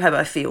show you how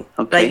I feel.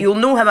 Okay. Right? You'll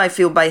know how I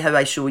feel by how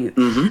I show you.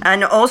 Mm-hmm.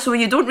 And also,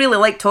 you don't really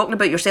like talking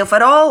about yourself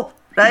at all.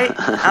 Right?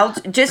 I'll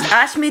just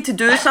ask me to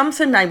do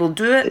something, I will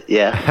do it.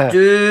 Yeah.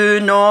 Do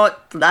not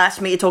ask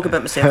me to talk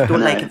about myself. I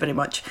don't like it very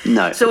much.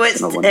 No. So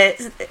it's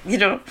you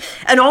know.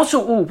 And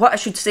also, what I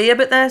should say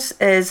about this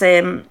is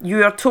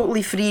you are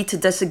totally free to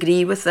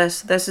disagree with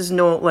this. This is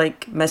not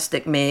like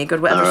Mystic Meg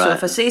or whatever. All So right.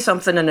 if I say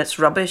something and it's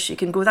rubbish, you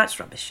can go, that's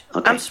rubbish.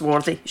 Okay. I'm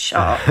swarthy. Shut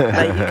up.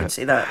 Right, you can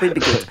say that. It would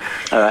be good.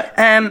 All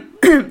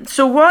right.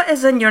 So what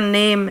is in your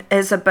name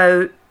is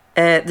about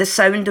the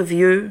sound of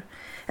you.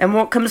 And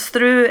what comes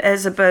through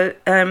is about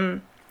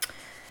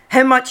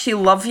how much you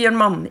love your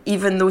mum,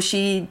 even though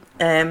she,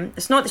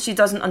 it's not that she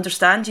doesn't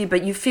understand you,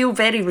 but you feel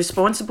very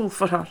responsible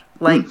for her,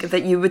 like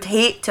that you would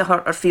hate to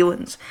hurt her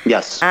feelings.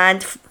 Yes.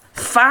 And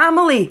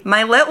family,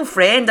 my little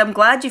friend, I'm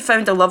glad you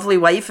found a lovely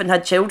wife and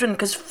had children,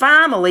 because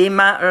family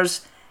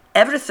matters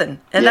everything.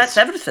 And Yes. that's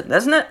everything,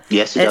 isn't it?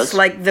 Yes, it It's does.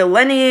 like the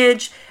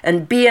lineage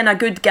and being a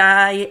good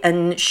guy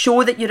and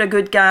show that you're a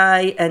good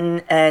guy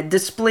and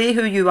display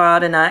who you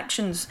are in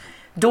actions.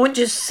 Don't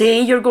just say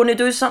you're going to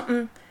do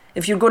something.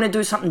 If you're going to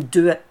do something,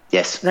 do it.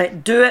 Yes.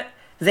 Right? Do it,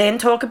 then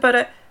talk about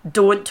it.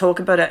 Don't talk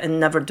about it and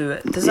never do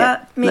it. Does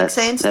that make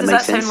sense? that Does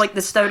makes that sound sense. like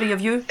the story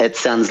of you? It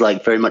sounds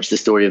like very much the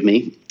story of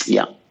me.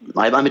 Yeah.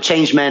 I'm a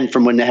changed man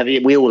from when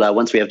we all are.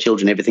 Once we have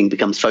children, everything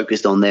becomes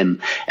focused on them.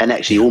 And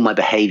actually all my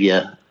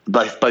behaviour,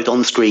 both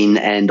on screen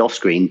and off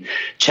screen,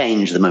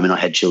 changed the moment I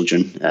had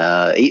children.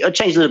 It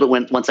changed a little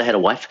bit once I had a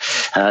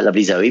wife,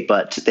 lovely Zoe.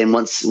 But then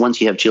once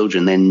you have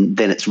children, then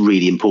it's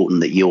really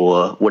important that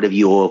whatever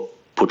you're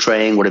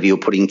portraying, whatever you're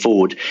putting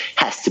forward,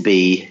 has to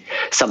be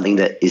something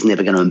that is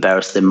never going to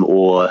embarrass them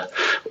or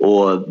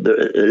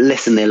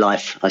lessen their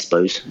life, I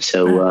suppose.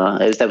 So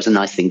that was a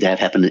nice thing to have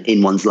happen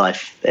in one's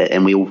life,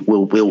 and we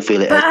all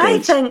feel it But as I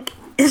parents. think,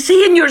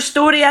 see, in your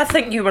story, I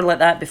think you were like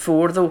that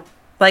before, though.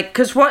 Like,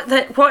 because what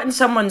in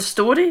someone's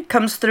story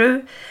comes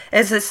through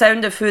is the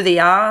sound of who they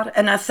are,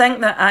 and I think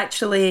that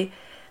actually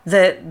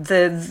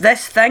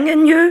this thing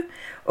in you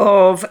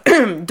of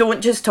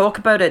don't just talk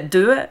about it,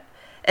 do it,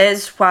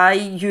 is why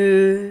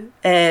you,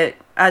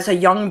 as a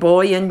young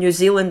boy in New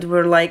Zealand,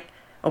 were like,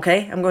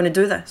 okay, I'm going to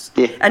do this.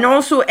 Yeah. And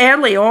also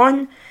early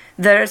on,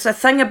 there's a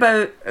thing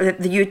about,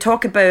 you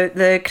talk about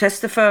the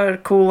Christopher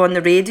Cole on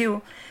the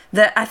radio,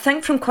 that I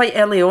think from quite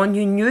early on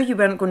you knew you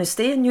weren't going to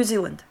stay in New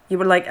Zealand. You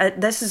were like,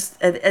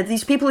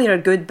 these people here are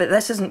good, but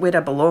this isn't where I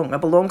belong. I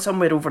belong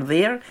somewhere over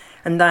there,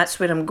 and that's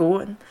where I'm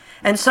going.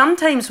 And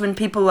sometimes when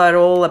people are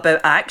all about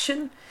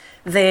action,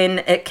 then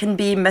it can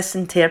be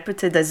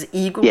misinterpreted as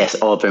ego. Yes,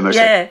 very much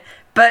yeah. so.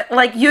 But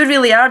like, you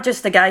really are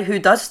just a guy who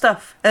does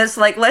stuff. It's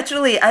like,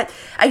 literally,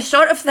 I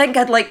sort of think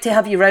I'd like to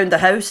have you round the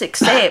house,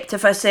 except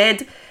if I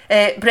said,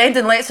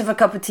 Brendan, let's have a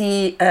cup of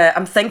tea.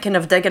 I'm thinking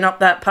of digging up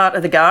that part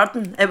of the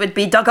garden. It would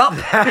be dug up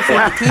before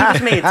the tea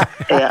was made.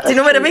 Yeah, do you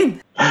know what I mean?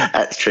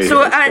 That's true.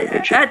 So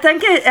that's I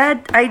think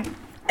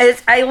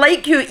I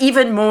like you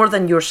even more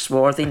than your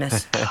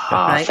swarthiness.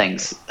 Right?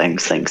 Thanks.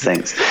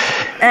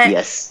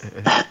 Yes.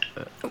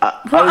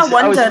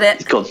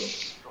 Cool.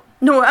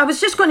 No, I was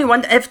just going to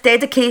wonder if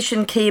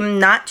dedication came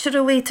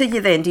naturally to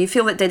you then. Do you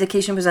feel that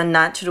dedication was a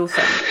natural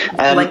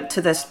thing linked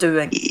to this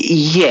doing?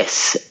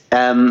 Yes.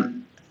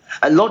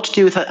 A lot to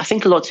do with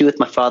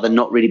my father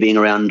not really being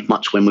around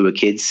much when we were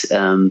kids.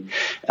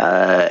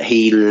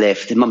 He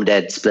left. Mum and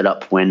Dad split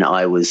up when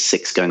I was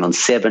 6, going on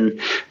 7.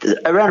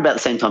 Around about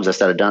the same time as I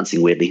started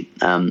dancing, weirdly.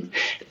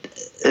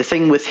 The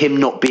thing with him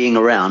not being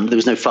around, there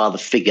was no father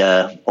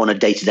figure on a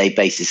day-to-day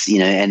basis,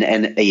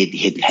 and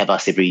he'd have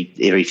us every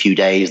few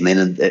days, and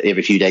then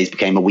every few days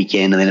became a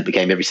weekend, and then it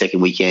became every second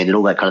weekend, and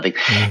all that kind of thing.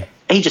 Mm.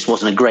 He just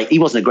wasn't a great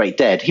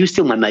dad. He was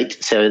still my mate,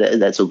 so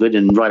that's all good.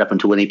 And right up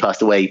until when he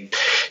passed away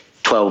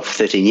 12,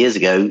 13 years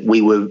ago,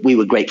 we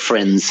were great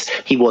friends.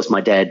 He was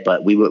my dad,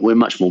 but we're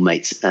much more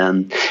mates.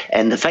 And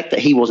the fact that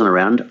he wasn't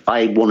around,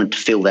 I wanted to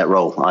fill that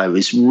role. It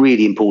was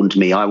really important to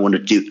me. I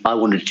wanted to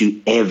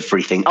do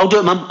everything. I'll do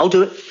it, Mum. I'll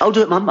do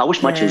it, Mum. I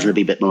wish my children would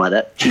be a bit more like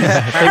that.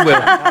 They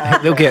will.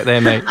 They'll get there,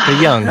 mate.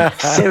 They're young.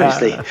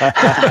 Seriously.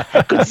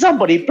 Could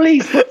somebody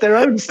please put their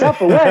own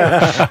stuff away?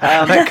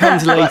 That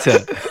comes later.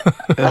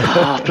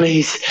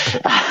 Please.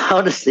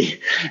 Honestly.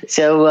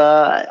 So,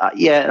 I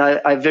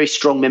have very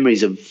strong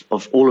memories of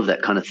all of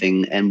that kind of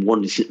thing, and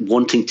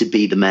wanting to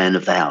be the man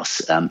of the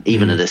house,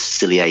 even at a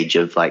silly age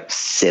of like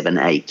 7,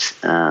 8,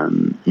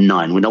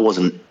 9, when I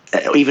wasn't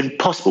even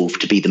possible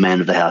to be the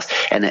man of the house,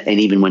 and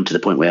even went to the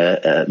point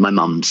where my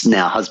mum's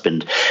now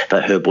husband,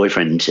 but her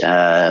boyfriend,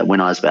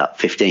 when I was about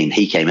 15,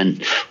 he came in.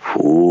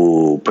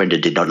 Ooh, Brenda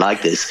did not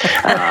like this. Chest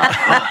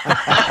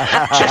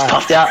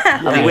puffed out.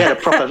 I mean, we had a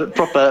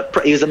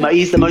proper. He's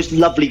the most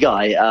lovely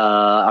guy.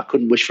 I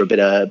couldn't wish for a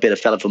better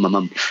fella for my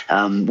mum.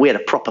 We had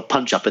a proper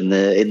punch up in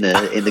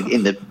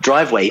the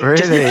driveway, really?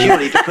 Just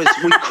purely because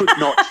we could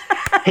not.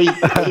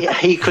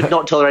 He could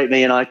not tolerate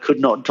me, and I could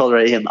not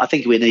tolerate him. I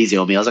think he went easy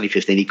on me. I was only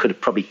 15. He could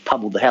have probably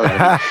pummeled the hell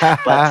out of me.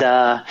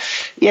 But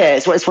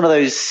it's one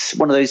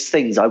of those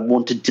things. I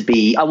wanted to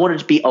be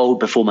old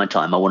before my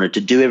time. I wanted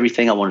to do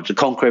everything. I wanted to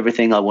conquer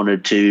everything. I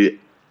wanted to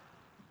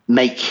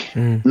make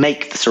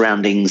the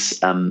surroundings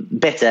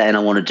better, and I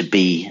wanted to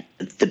be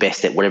the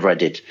best at whatever I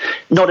did.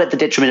 Not at the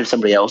detriment of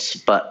somebody else,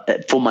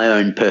 but for my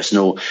own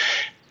personal.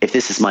 If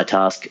this is my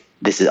task,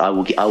 I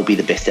will be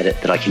the best at it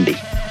that I can be.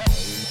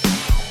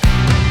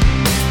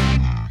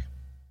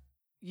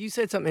 You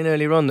said something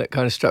earlier on that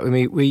kind of struck with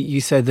me.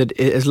 You said that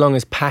as long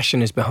as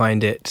passion is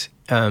behind it,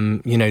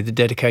 the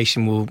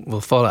dedication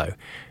will follow.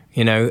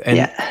 And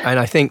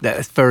I think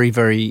that's very,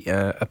 very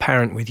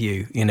apparent with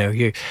you.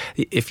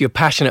 If you're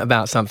passionate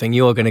about something,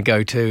 you're going to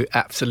go to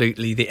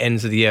absolutely the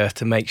ends of the earth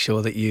to make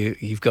sure that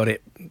you've got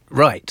it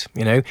right.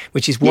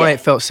 Which is why it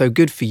felt so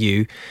good for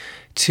you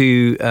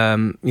to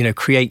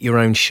create your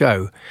own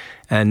show.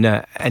 And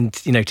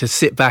to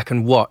sit back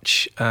and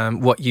watch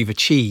what you've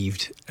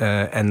achieved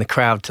and the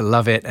crowd to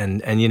love it,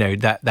 and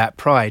that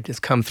pride has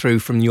come through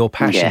from your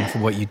passion for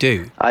what you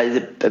do.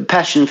 The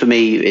passion for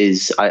me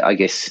is, I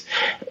guess,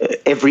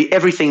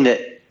 everything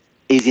that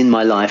is in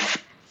my life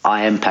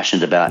I am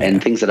passionate about,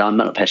 and things that I'm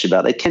not passionate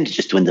about, they tend to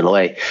just dwindle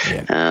away.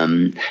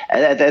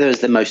 That was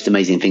the most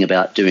amazing thing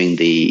about doing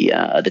the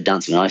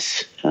Dancing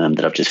Ice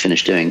that I've just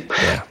finished doing.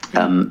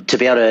 To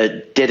be able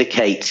to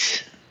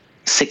dedicate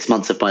 6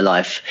 months of my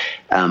life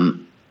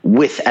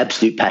with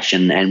absolute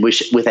passion and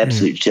with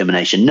absolute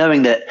determination,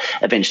 knowing that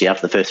eventually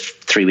after the first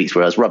 3 weeks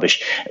where I was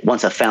rubbish,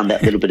 once I found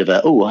that little bit of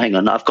hang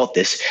on, I've got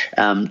this,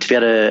 to be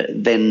able to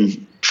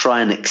then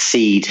try and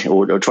exceed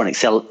or try and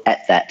excel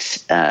at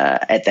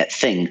that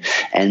thing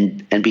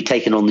and be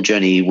taken on the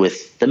journey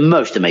with the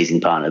most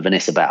amazing partner,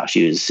 Vanessa Bauer.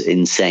 She was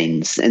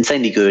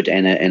insanely good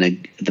and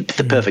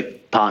the perfect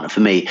partner for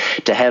me,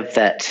 to have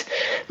that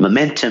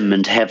momentum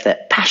and to have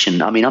that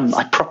passion. I mean,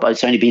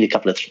 it's only been a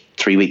couple of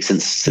 3 weeks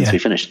since we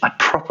finished. I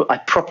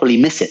properly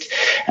miss it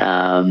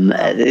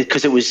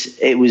because it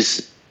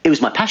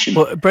was my passion.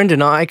 Well,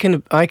 Brendan, I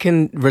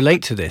can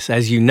relate to this.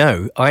 As you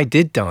know, I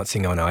did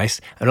Dancing on Ice,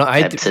 and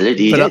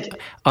Absolutely, you did.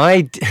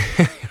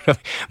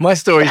 My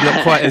story is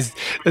not quite as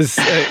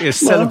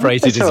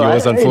celebrated as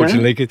yours,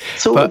 unfortunately.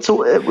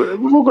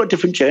 We've all got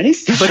different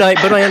journeys. But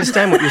I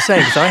understand what you're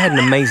saying, because I had an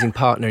amazing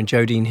partner in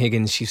Jodine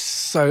Higgins. She's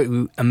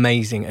so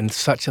amazing and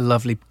such a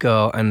lovely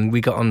girl, and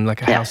we got on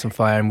like a house on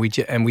fire, and we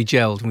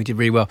gelled and we did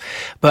really well.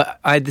 But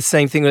I had the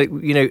same thing. Like,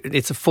 you know,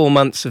 it's a 4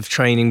 months of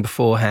training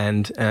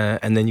beforehand,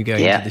 and then you go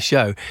into the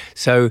show.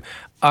 So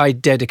I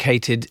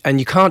dedicated, and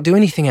you can't do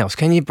anything else,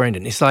 can you,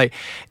 Brendan? It's like,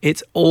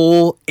 it's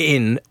all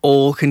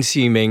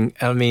consuming.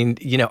 I mean,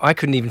 you know, I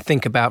couldn't even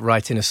think about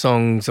writing a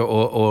songs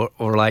or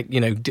like,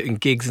 you know, doing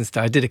gigs and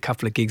stuff. I did a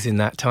couple of gigs in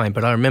that time,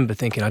 but I remember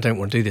thinking, I don't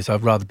want to do this.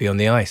 I'd rather be on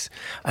the ice.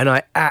 And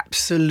I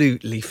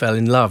absolutely fell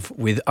in love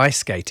with ice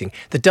skating.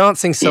 The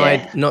dancing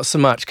side, not so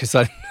much, because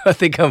I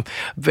think I'm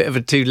a bit of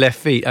a two left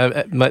feet.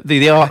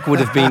 The arc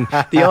would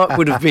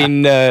have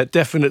been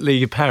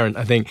definitely apparent,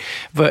 I think.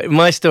 But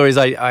my story is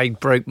I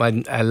broke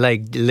my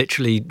leg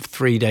literally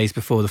 3 days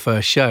before the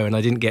first show, and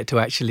I didn't get to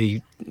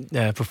actually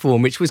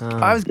perform, which was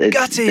I was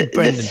gutted.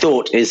 Brendan, the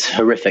thought is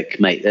horrific,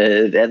 mate.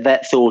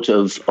 That thought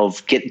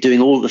of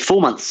doing all the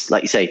 4 months,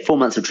 like you say, 4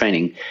 months of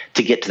training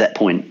to get to that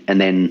point,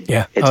 and then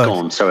it's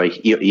gone. Sorry,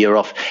 you're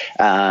off.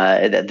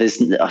 There's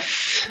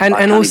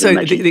and also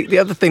the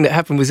other thing that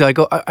happened was I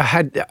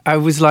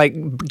was like,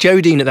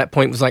 Jodine at that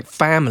point was like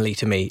family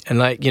to me, and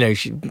like, you know,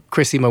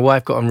 Chrissy, my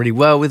wife, got on really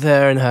well with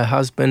her and her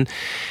husband,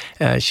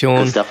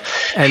 Sean,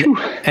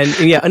 and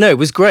yeah, I know it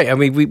was great. I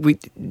mean, we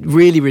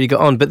really got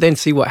on. But then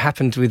see what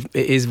happened with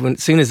it is, when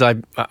as soon as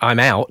I'm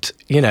out,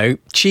 you know,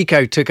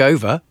 Chico took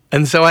over,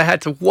 and so I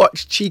had to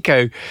watch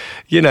Chico,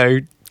 you know,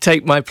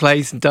 take my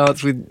place and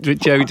dance with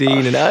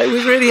Jodine, and it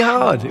was really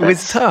hard. It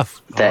was tough.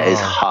 That is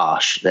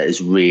harsh. That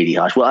is really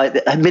harsh. Well,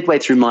 midway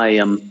through my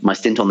my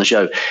stint on the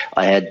show,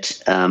 I had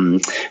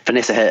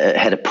Vanessa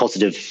had a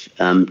positive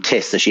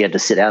test, so she had to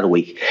sit out a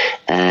week,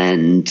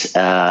 and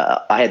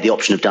I had the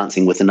option of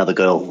dancing with another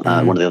girl,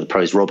 one of the other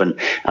pros, Robin.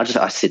 I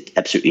said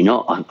absolutely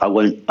not. I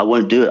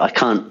won't do it. I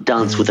can't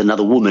dance with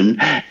another woman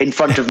in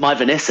front of my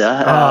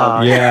Vanessa.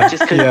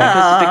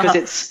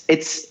 Because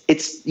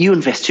it's you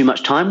invest too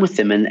much time with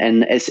them,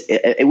 and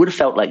it would have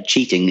felt like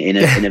cheating in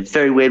a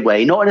very weird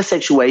way, not in a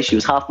sexual way. She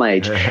was half my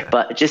age,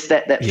 but just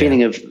that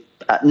feeling of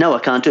no, I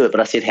can't do it. But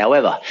I said,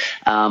 however,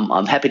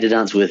 I'm happy to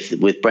dance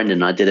with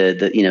Brendan. I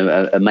did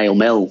a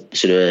male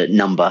sort of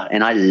number,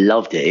 and I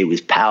loved it. It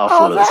was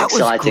powerful. It was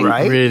exciting. Was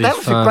great. Really that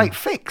was fun. A great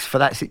fix for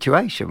that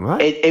situation,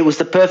 right? It was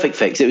the perfect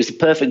fix. It was the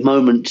perfect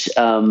moment.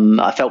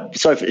 I felt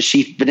sorry for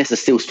Vanessa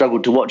still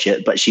struggled to watch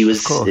it, but she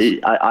was.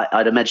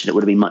 I'd imagine it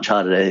would have been much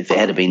harder if it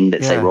had been,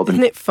 let's say, Robin.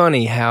 Isn't it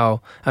funny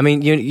how, I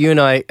mean, you and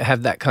I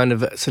have that kind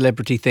of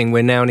celebrity thing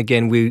where now and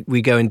again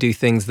we go and do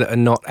things that are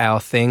not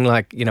our thing.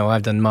 Like, you know,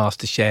 I've done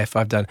MasterChef.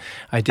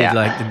 I did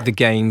like the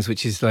games,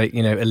 which is like,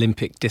 you know,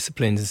 Olympic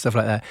disciplines and stuff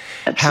like that.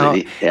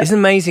 Absolutely. It's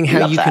amazing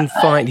how you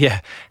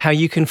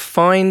can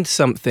find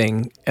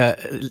something,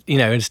 you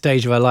know, in a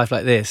stage of our life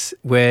like this,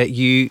 where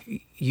you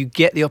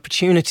get the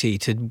opportunity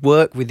to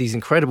work with these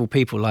incredible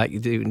people like you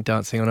do in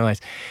Dancing on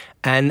Ice,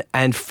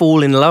 and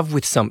fall in love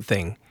with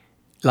something.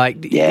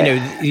 Like, you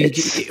know, you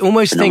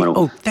almost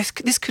phenomenal.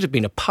 think, this could have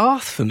been a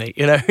path for me,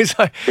 you know. It's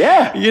like,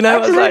 you know, absolutely. I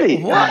was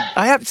like, what?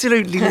 I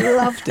absolutely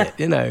loved it,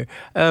 you know.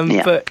 I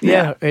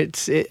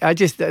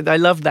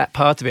love that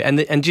part of it,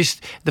 and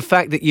just the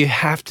fact that you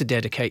have to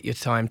dedicate your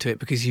time to it,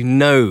 because you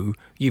know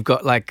you've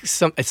got like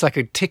it's like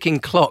a ticking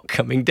clock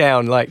coming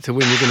down, like to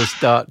when you're going to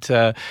start,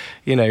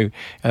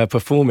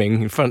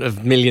 performing in front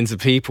of millions of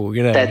people,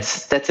 you know.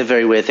 That's a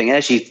very weird thing.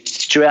 Actually,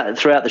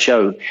 throughout the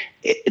show,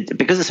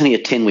 because it's only a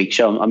 10-week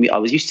show, I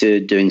was used to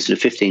doing sort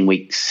of 15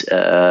 weeks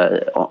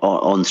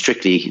on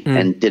Strictly,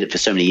 and did it for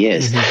so many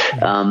years.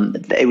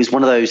 It was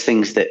one of those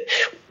things that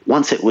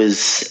once it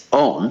was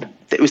on,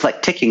 it was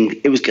like ticking.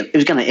 It was going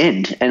to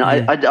end, and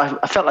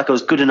I felt like I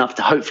was good enough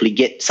to hopefully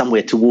get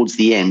somewhere towards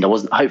the end. I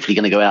wasn't hopefully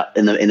going to go out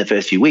in the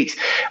first few weeks.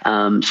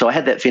 So I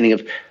had that feeling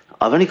of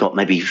I've only got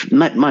might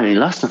only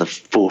last another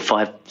 4,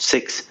 5,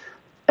 6.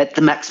 At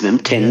the maximum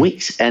 10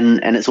 weeks, and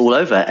it's all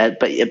over.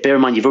 But bear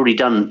in mind, you've already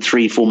done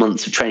 3-4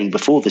 months of training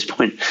before this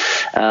point.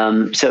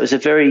 So it was a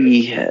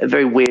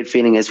very weird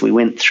feeling as we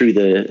went through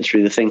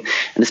the thing,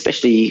 and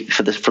especially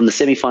from the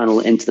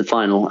semi-final into the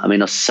final. I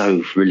mean, I was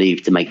so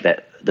relieved to make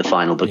the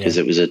final, because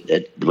it was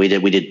we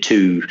did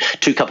two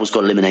couples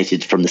got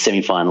eliminated from the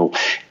semi-final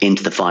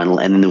into the final,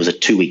 and then there was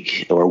a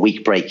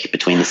week break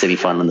between the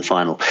semi-final and the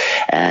final,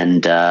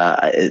 and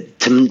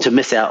to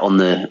miss out on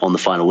the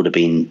final would have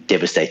been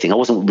devastating. I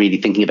wasn't really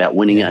thinking about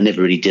winning it. I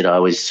never really did. I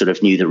always sort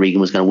of knew that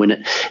Regan was going to win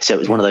it, so it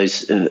was one of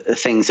those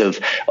things of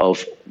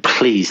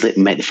please let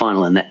me make the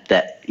final, and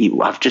that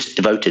I've just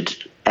devoted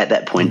at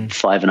that point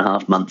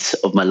 5.5 months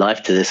of my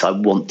life to this. I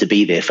want to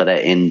be there for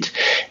that end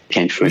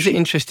came to fruition. Was it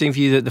interesting for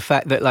you that the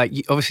fact that, like,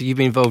 obviously you've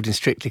been involved in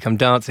Strictly Come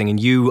Dancing and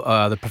you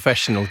are the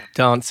professional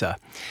dancer?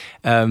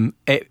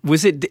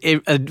 Was it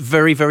a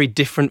very, very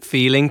different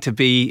feeling to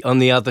be on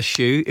the other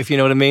shoe, if you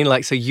know what I mean?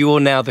 Like, so you're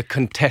now the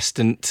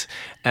contestant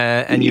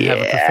and you have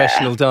a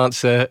professional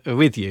dancer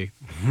with you.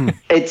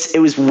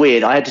 It was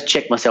weird. I had to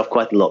check myself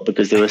quite a lot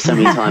because there were so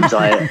many times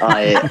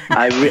I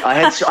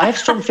have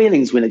strong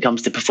feelings when it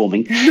comes to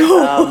performing.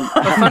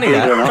 Funny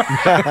that. Or not.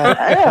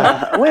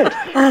 Yeah, weird.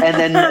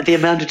 And then the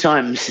amount of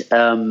times,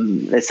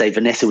 let's say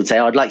Vanessa would say,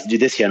 "I'd like to do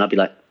this here," and I'd be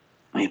like,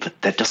 but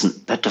that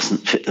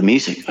doesn't fit the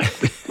music.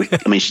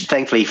 I mean, she's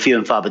thankfully few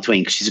and far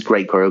between because she's a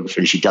great choreographer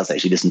and she does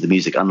actually listen to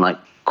music, unlike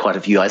quite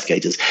a few ice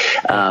skaters.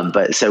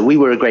 But so we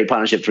were a great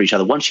partnership for each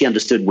other. Once she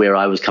understood where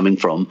I was coming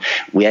from,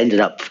 we ended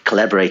up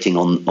collaborating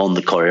on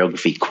the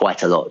choreography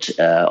quite a lot.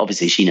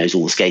 Obviously, she knows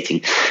all the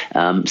skating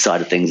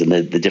side of things and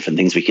the different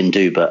things we can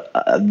do. But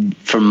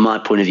from my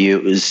point of view,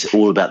 it was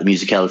all about the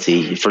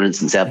musicality. For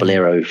instance, our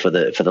bolero for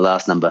the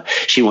last number,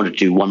 she wanted to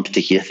do one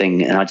particular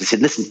thing, and I just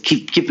said, "Listen,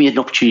 give me an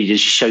opportunity to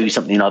show you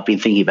something I've been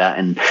thinking about,"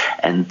 and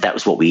that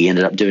was what we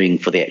ended up doing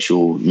for the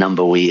actual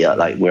number. We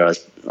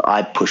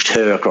I pushed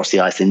her across the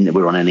ice and we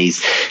were on our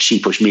knees. She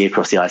pushed me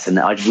across the ice and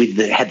we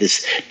had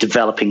this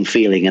developing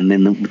feeling, and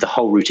then the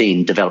whole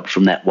routine developed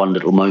from that one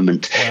little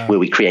moment where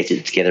we created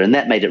it together, and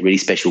that made it really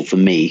special for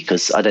me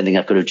because I don't think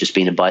I could have just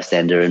been a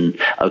bystander and,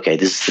 okay,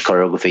 this is the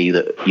choreography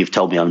that you've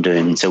told me I'm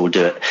doing, so we'll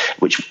do it,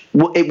 which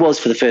it was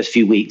for the first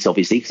few weeks,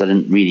 obviously, because I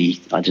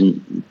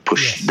didn't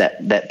push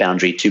that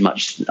boundary too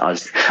much. I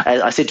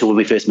said to her when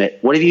we first met,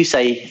 whatever you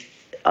say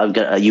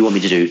you want me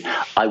to do,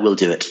 I will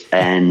do it,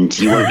 and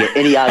you won't get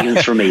any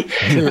arguments from me.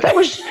 That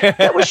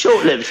was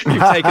short-lived.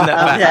 You've taken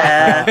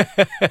that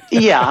back.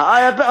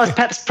 I was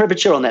perhaps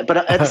premature on that, but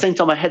at the same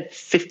time, I had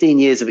 15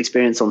 years of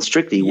experience on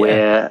Strictly,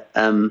 where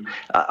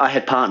I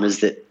had partners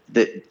that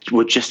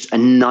were just a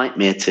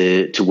nightmare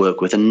to work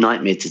with, a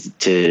nightmare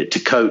to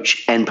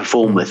coach and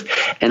perform with,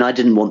 and I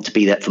didn't want to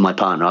be that for my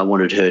partner. I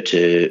wanted her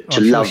to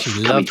love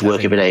coming to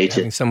work every day.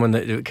 Having someone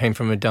that came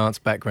from a dance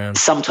background.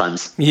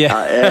 Sometimes,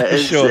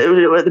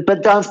 sure.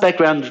 But dance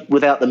background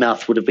without the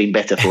mouth would have been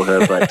better for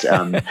her. But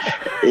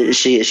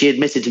she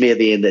admitted to me at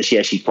the end that she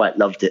actually quite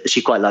loved it.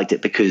 She quite liked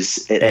it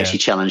because it actually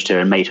challenged her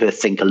and made her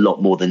think a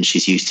lot more than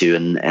she's used to,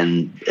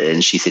 and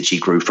she said she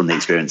grew from the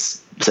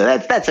experience. So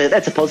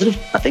that's a positive,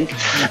 I think.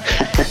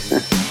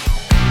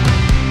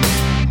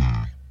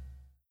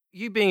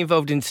 You being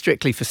involved in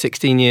Strictly for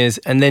 16 years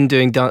and then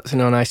doing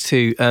Dancing on Ice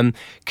too,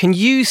 can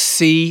you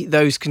see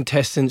those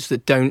contestants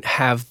that don't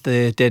have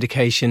the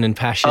dedication and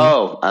passion?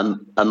 Oh,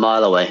 a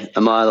mile away.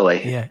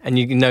 Yeah, and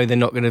you know they're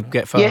not going to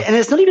get far. Yeah, and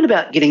it's not even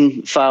about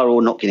getting far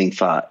or not getting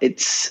far.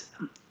 It's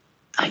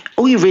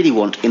all you really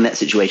want in that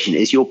situation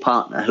is your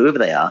partner, whoever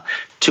they are,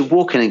 to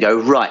walk in and go,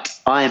 right,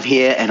 I am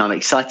here and I'm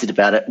excited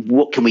about it.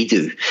 What can we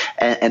do?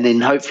 And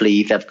then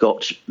hopefully they've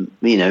got,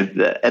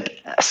 a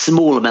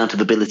small amount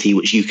of ability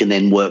which you can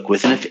then work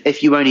with. And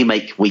if you only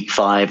make week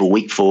 5 or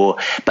week 4,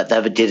 but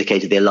they've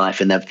dedicated their life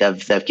and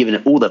they've given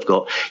it all they've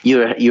got,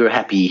 you're a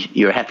happy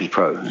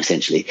pro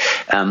essentially.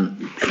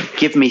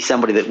 Give me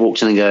somebody that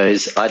walks in and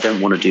goes, I don't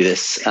want to do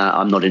this.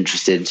 I'm not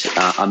interested.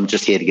 I'm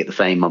just here to get the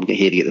fame. I'm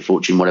here to get the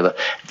fortune, whatever.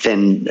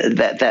 Then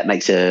that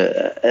makes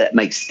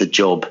the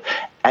job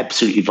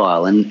absolutely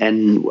vile.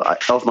 And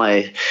of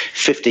my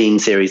 15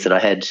 series that I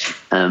had,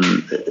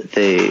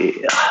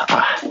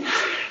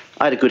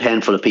 I had a good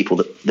handful of people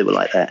that were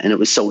like that, and it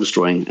was soul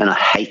destroying, and I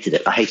hated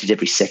it. I hated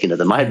every second of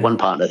them. I had one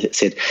partner that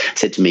said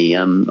to me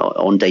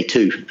on day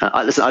 2,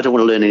 listen, I don't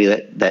want to learn any of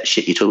that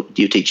shit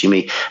you're teaching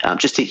me.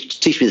 Just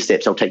teach me the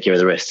steps. I'll take care of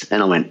the rest.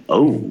 And I went,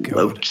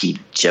 okie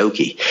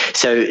dokie.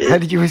 So how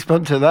did you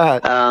respond to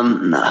that?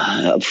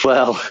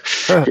 Well,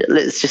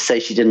 let's just say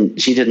she got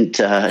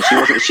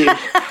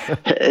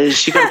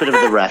a bit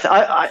of the wrath.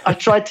 I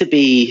tried to.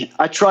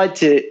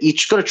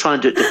 You've got to try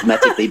and do it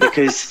diplomatically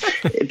because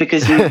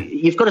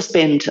you've got to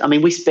spend. I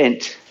mean, we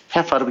spent.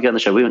 How far did we go on the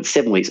show? We went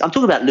 7 weeks. I'm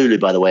talking about Lulu,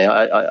 by the way.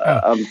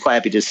 I'm quite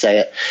happy to say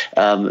it.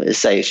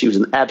 She was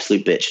an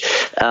absolute bitch.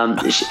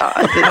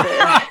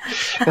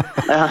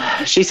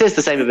 She says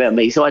the same about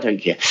me, so I don't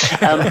care.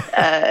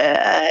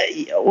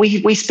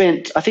 We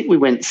spent, I think we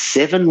went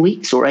 7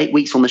 weeks or 8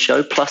 weeks on the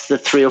show, plus the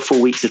 3 or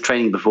 4 weeks of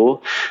training before.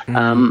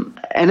 And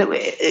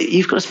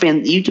you've got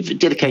to you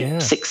dedicate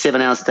 6-7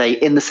 hours a day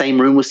in the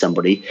same room with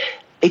somebody.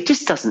 It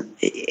just doesn't.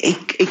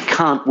 It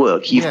can't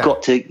work. You've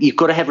got to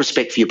have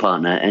respect for your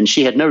partner, and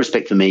she had no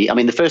respect for me. I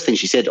mean, the first thing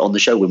she said on the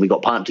show when we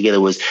got partnered together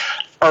was,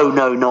 "Oh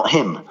no, not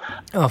him."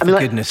 Oh, for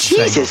goodness'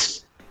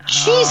 sake.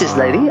 Jesus,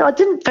 lady, I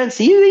didn't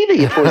fancy you either,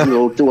 you poison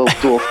little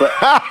dwarf.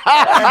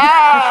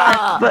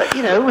 But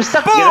it was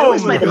stuck together.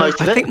 Let's make the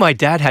most of it. I think my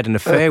dad had an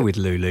affair with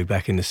Lulu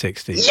back in the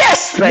 60s.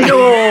 Yes, baby.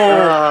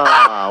 No,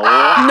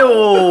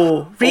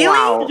 really?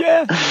 Wow.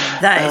 Yeah,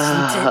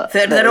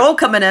 they're all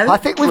coming out. I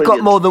think we've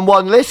got more than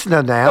one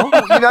listener now.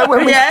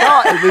 When we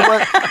started,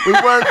 we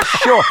weren't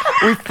sure.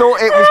 We thought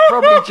it was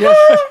probably just.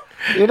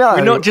 We've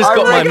not just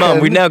got my mum.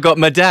 We've now got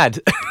my dad.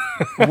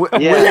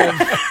 William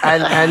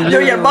and No,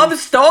 your mum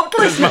stopped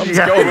listening.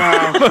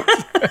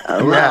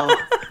 Wow.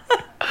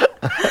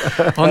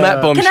 On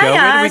that bombshell, Can I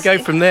where do we ask- go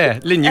from there?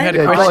 Lynn, you had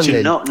a go on, question.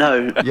 Lynn. Not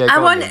no. Yeah, I go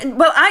on want. then.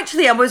 Well,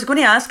 actually, I was going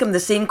to ask him the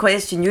same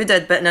question you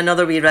did, but in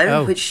another way round,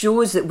 Oh. which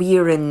shows that we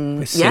are in.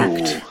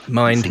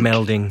 Mind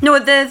melding. No,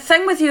 the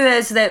thing with you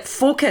is that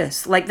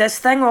focus, like this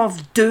thing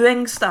of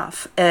doing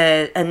stuff,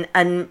 and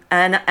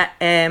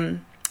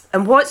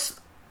what's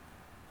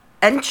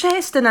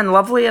interesting and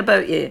lovely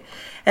about you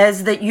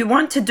is that you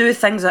want to do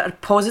things that are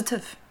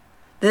positive.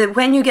 That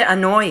when you get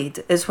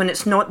annoyed is when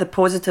it's not the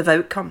positive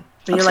outcome.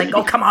 When you're like,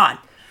 Absolutely. oh, come on,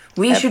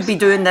 we should be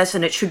doing this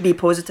and it should be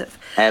positive.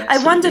 I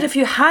Absolutely. wondered if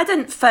you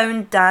hadn't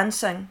found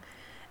dancing,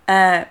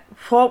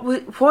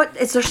 what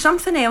is there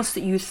something else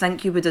that you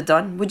think you would have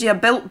done? Would you have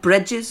built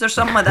bridges or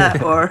something like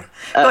that, or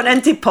gone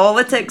into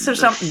politics or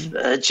something?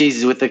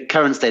 Jesus, with the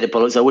current state of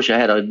politics, I wish I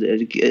had.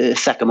 I'd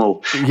sack them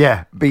all.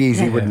 Yeah, be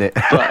easy, wouldn't it?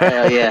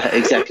 But yeah,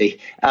 exactly.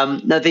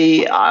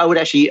 I would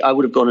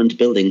have gone into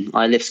building.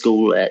 I left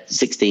school at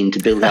 16 to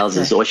build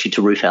houses, or actually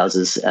to roof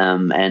houses,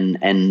 and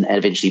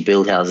eventually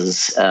build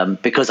houses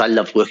because I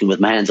loved working with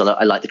my hands.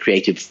 I like the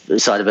creative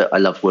side of it. I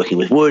love working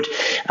with wood.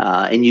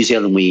 In New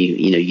Zealand,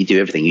 you do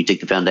everything. You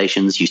dig the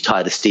foundations, you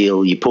tie the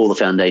steel, you pour the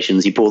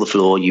foundations, you pour the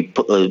floor, you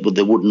put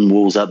the wooden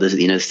walls up,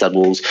 the stud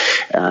walls,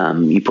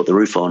 you put the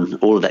roof on,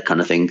 all of that kind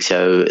of thing.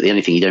 So the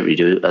only thing you don't really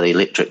do are the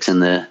electrics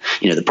and the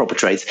proper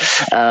trades.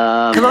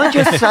 Can I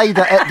just say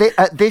that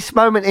at this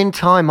moment in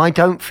time, I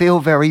don't feel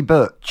very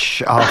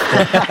butch.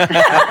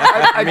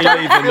 I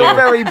don't feel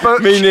very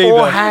butch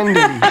or handy,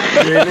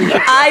 really.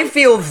 I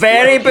feel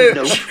very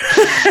butch.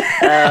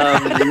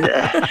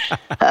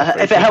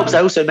 If it helps,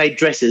 I also made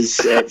dresses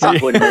at some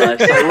point in my life.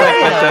 So,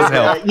 does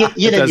help.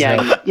 Yin and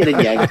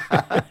yang.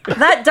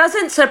 That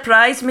doesn't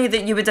surprise me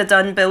that you would have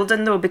done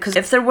building though, because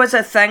if there was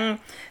a thing,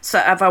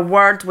 sort of a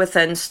word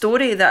within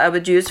story that I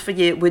would use for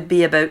you, it would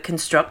be about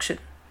construction.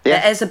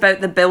 Yeah. It is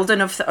about the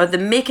building of or the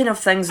making of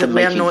things that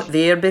were not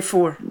there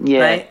before.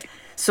 Yeah. Right?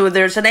 So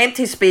there's an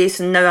empty space,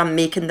 and now I'm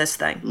making this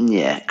thing.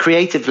 Yeah,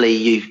 creatively,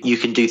 you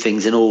can do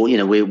things in all.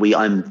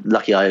 I'm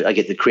lucky. I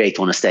get to create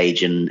on a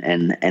stage and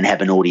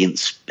have an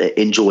audience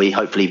enjoy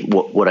hopefully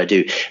what I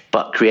do.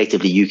 But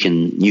creatively, you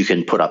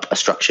can put up a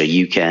structure.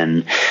 You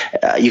can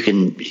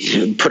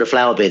put a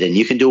flower bed in.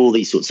 You can do all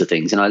these sorts of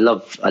things. And I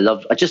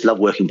just love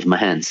working with my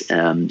hands.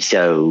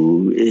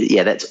 So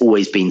yeah, that's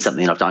always been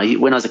something I've done.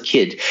 When I was a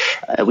kid,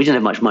 we didn't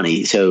have much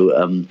money,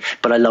 so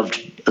but I loved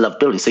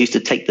building. So I used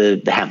to take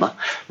the hammer,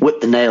 whip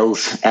the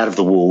nails out of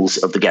the walls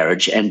of the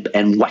garage and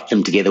whack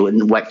them together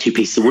and whack two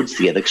pieces of wood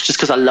together just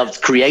because I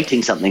loved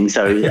creating something.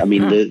 So I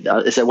mean,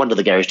 it's a wonder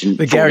the garage didn't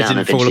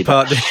fall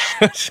apart.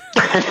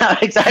 No,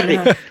 exactly.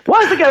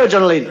 Why is the garage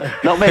on a lean?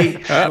 Not me.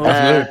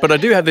 But I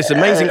do have this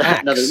amazing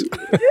axe.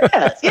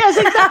 Yes,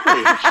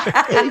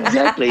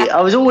 exactly. I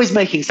was always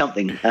making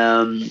something.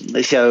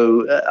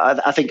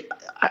 I think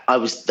I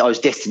was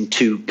destined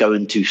to go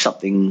into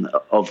something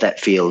of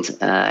that field,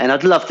 and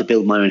I'd love to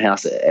build my own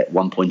house at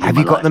one point. Have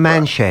you got the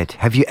man shed?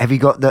 Have you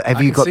got the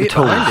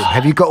tools?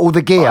 Have you got all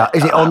the gear?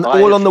 Is it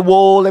on the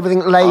wall? Everything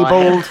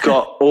labelled? I've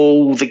got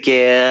all the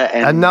gear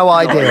and no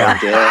idea.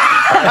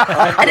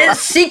 And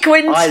it's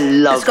Sequins. I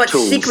love It's got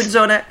tools. Sequins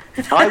on it.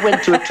 I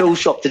went to a tool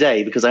shop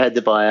today because I had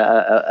to buy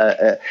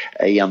a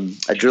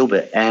drill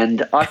bit,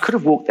 and I could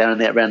have walked around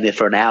there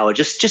for an hour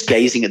just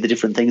gazing at the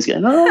different things,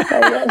 going, "Oh,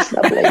 okay, that's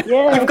lovely."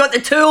 Yeah, You've got the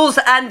tools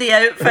and the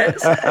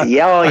outfits.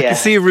 yeah. I can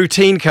see a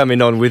routine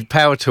coming on with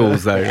power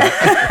tools, though.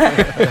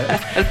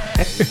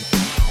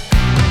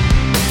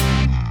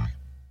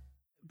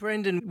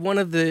 Brendan, one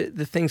of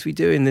the things we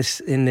do in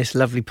this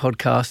lovely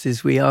podcast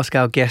is we ask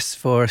our guests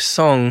for a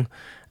song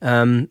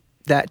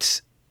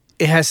that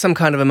it has some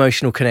kind of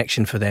emotional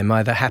connection for them,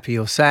 either happy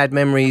or sad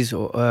memories,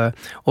 or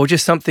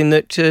just something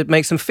that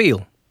makes them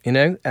feel,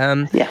 And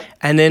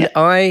then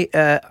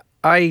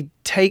I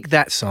take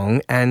that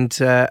song and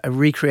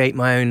recreate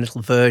my own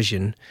little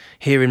version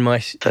here in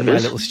my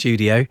little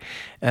studio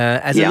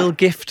as a little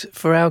gift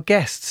for our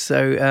guests.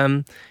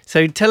 So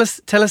tell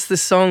us the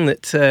song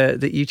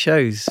that you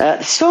chose.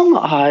 The song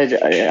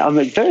I'm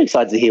very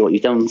excited to hear what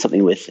you've done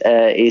something with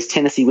is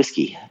Tennessee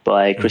Whiskey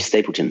by Chris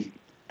Stapleton.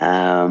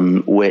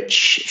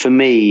 Which for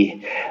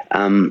me,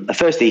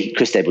 firstly,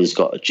 Chris Stapleton's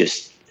got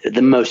just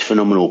the most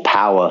phenomenal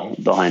power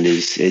behind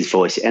his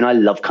voice, and I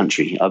love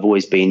country. I've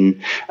always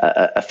been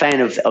a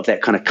fan of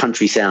that kind of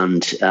country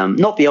sound,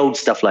 not the old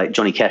stuff like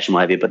Johnny Cash and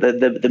what have you, but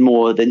the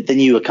newer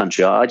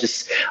country. I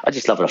just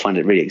love it. I find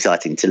it really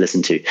exciting to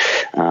listen to.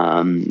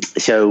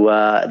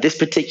 So this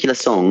particular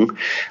song,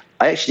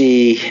 I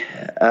actually,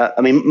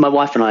 my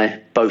wife and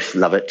I both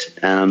love it.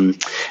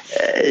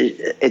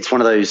 It's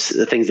one of those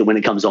things that when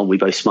it comes on, we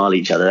both smile at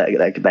each other,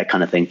 that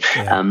kind of thing.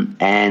 Yeah.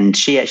 And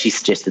she actually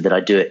suggested that I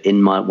do it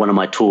in one of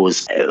my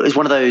tours. It was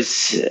one of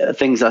those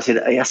things I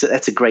said, yes,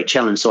 that's a great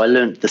challenge. So I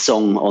learned the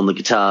song on the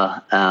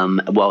guitar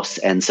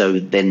and so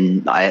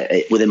then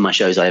within my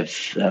shows, I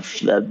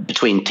have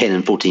between 10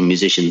 and 14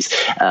 musicians.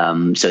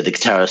 So the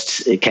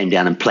guitarist came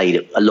down and played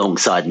it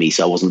alongside me,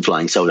 so I wasn't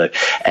flying solo.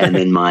 And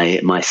then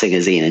my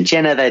singers, Ian and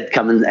Jenna, they'd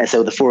come, and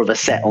so the four of us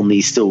sat on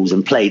these stools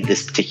and played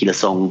this particular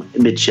song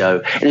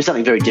mid-show. And it was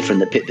something very different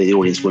that the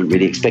audience weren't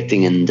really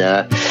expecting. And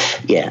a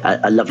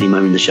lovely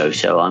moment in the show.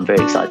 So I'm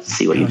very excited to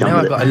see what you've done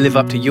with it. Now I've got to live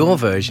up to your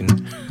version.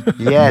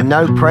 Yeah,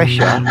 no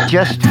pressure.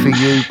 Just for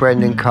you,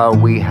 Brendan Cole,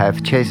 we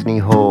have Chesney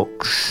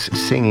Hawkes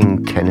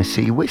singing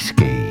Tennessee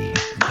Whiskey.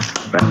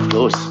 Right, of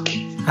course.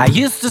 I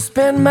used to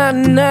spend my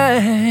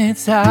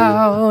nights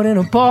out in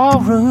a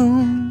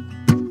ballroom.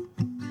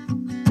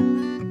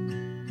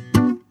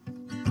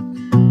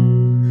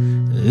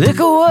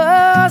 Liquor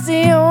was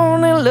the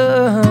only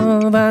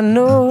love I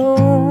know.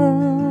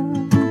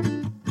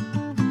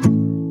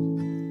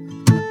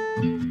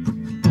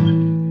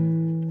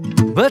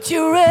 But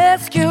you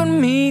rescued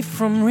me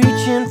from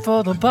reaching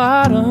for the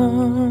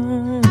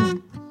bottom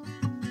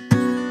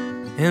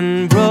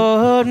and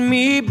brought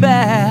me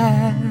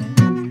back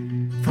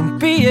from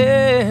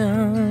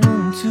being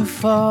too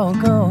far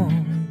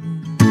gone.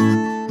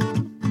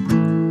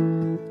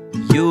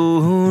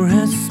 You're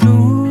as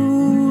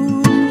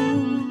smooth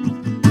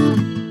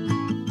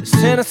as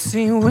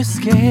Tennessee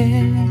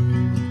whiskey.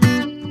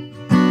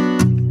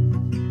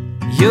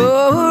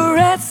 You're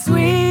as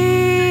sweet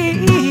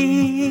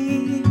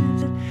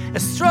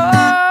as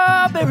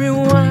strawberry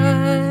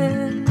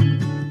wine.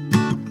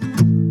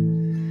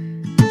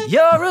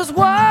 You're as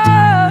warm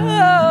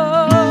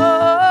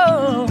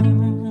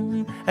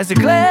as a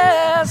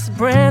glass of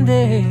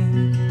brandy.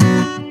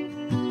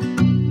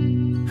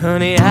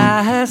 Honey,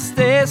 I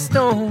stay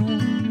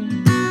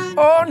stoned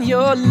on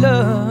your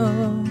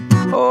love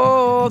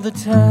all the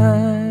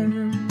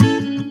time.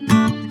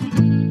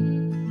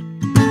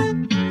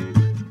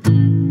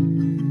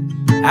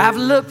 I've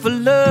looked for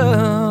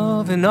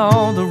love in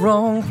all the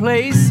wrong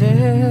places.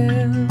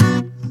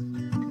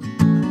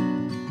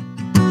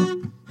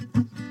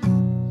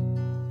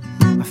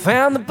 I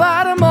found the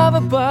bottom of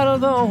a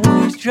bottle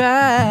always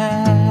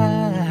dry.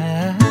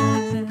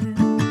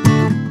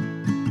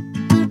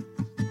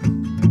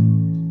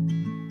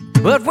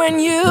 But when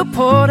you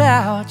poured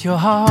out your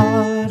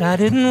heart, I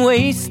didn't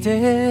waste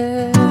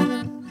it.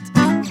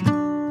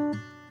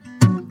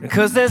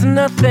 Because there's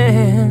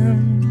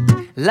nothing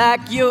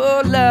like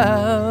your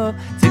love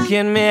to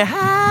get me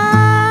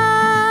high.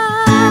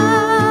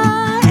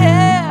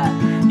 Yeah,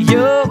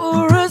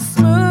 you're as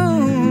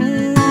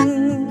smooth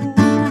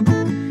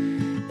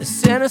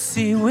as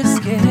Tennessee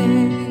whiskey.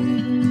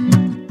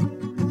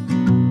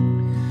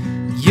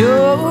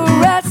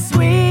 You're as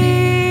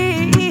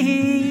sweet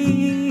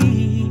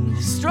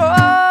as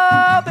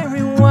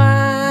strawberry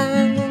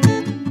wine.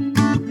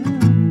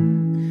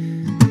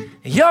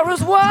 You're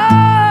as warm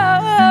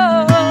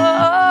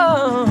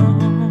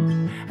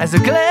as a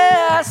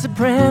glass of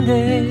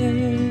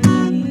brandy.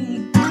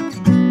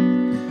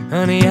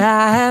 Honey,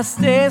 I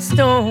stay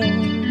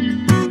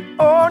stoned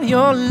on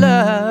your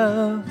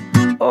love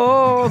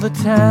all the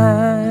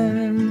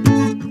time.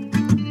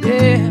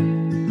 Yeah.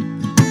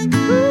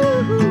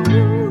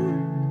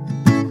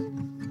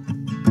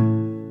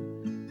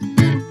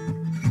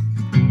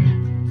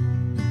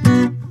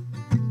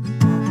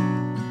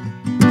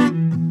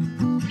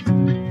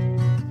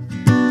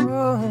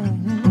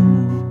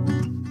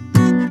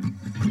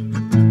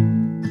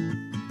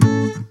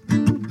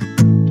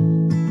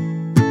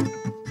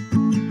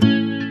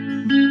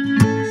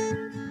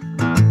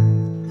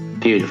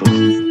 Beautiful.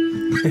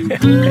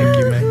 Thank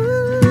you, mate.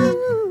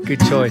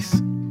 Good choice.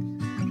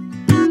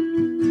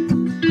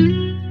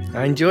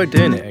 I enjoyed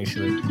doing it,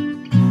 actually.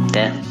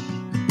 Yeah.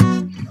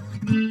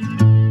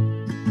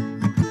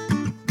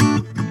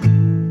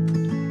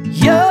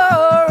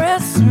 You're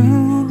as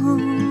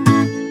smooth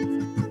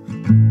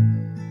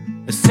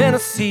as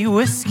Tennessee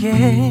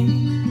whiskey.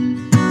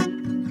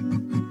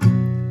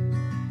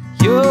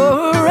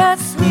 You're as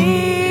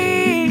sweet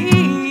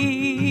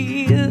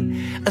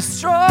as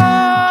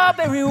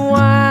strawberry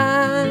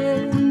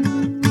wine.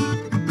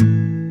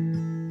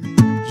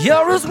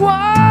 You're as warm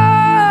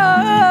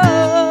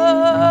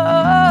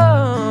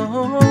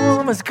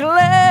as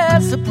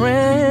glass of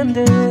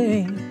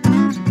brandy.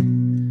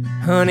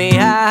 Honey,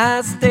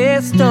 I stay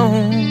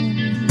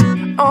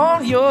stoned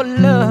on your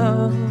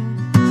love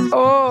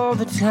all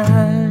the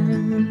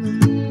time.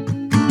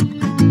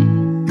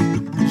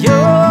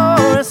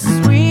 You're as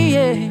sweet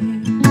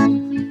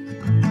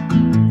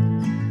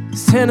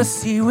as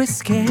Tennessee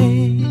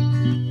whiskey.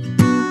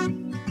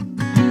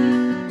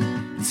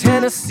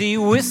 Tennessee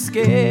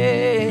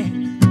whiskey.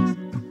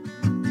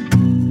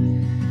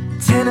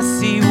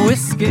 Tennessee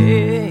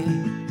whiskey.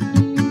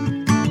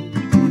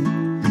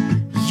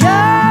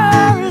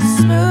 You're as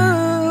smooth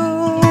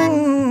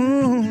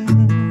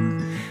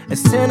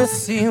It's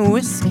Tennessee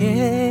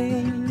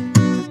whiskey.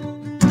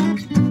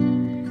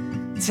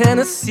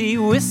 Tennessee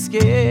whiskey.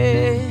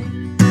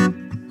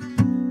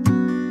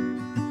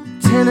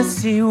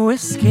 Tennessee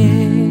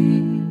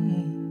whiskey.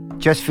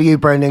 Just for you,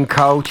 Brendan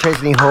Cole,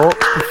 Chesney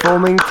Hawkes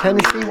performing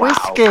Tennessee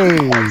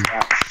Whiskey.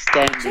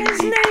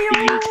 Outstanding,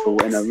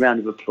 beautiful, and a round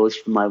of applause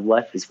from my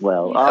wife as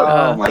well.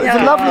 Oh my! It was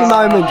a lovely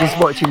moment just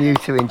watching you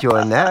two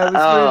enjoying that. It was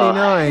really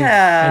nice.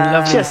 Yeah. And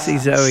lovely to see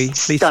Zoe.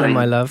 Please send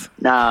my love.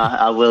 Nah,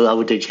 I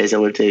will do, Ches. I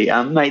will do.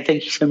 Mate,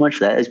 thank you so much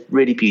for that. It's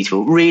really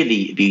beautiful,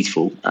 really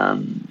beautiful.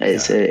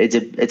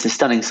 It's a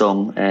stunning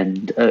song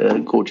and a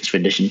gorgeous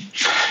rendition.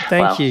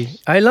 Thank you.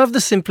 I love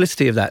the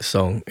simplicity of that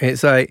song.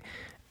 It's like,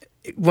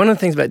 one of the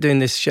things about doing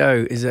this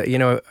show is that, you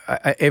know,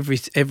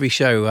 every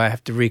show I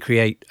have to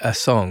recreate a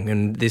song,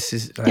 and this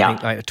is, I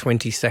think, like a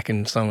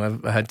 20-second song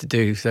I've had to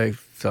do so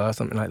far,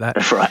 something like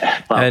that.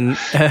 Right. Well. And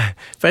but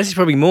this is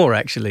probably more,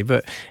 actually.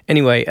 But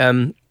anyway,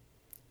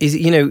 is,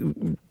 you know,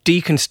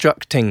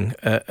 deconstructing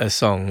a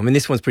song. I mean,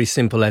 this one's pretty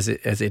simple as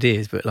it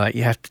is, but like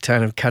you have to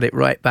kind of cut it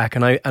right back.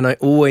 And I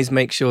always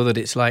make sure that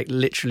it's like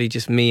literally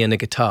just me and a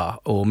guitar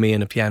or me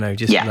and a piano,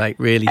 just like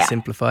really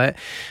simplify it.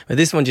 But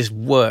this one just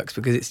works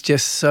because it's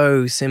just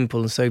so simple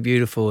and so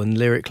beautiful and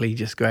lyrically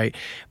just great.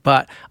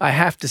 But I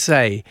have to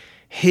say,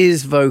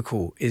 his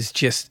vocal is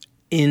just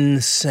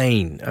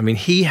insane. I mean,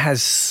 he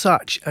has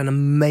such an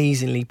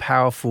amazingly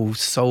powerful,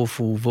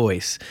 soulful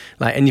voice.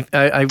 Like, and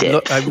I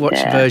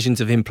watched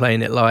versions of him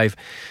playing it live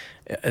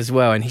as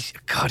well, and he's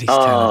talented.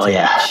 Oh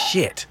yeah,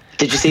 shit.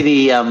 Did you see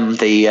the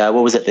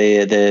what was it,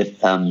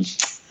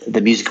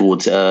 the music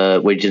awards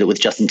where he did it with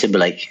Justin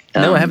Timberlake?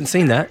 No, I haven't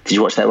seen that. Did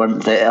you watch that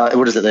one?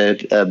 What is it?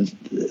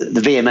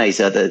 The VMAs,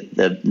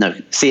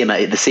 the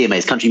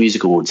CMAs, Country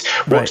Music Awards.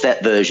 Watch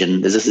that version.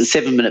 There's a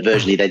 7-minute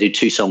version. They do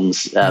 2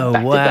 songs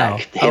back to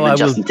back. Him and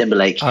Justin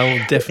Timberlake. I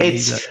will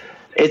definitely.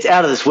 It's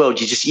out of this world.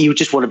 You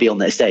just want to be on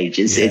that stage.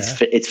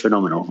 It's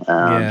phenomenal.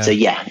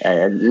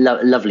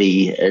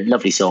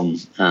 Lovely song.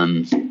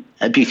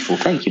 Beautiful.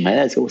 Thank you, mate.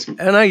 That's awesome.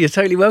 Oh no, you're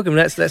totally welcome.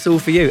 That's all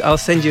for you. I'll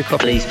send you a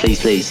copy.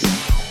 Please.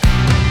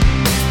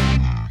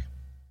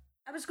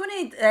 I was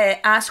going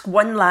to ask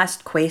one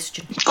last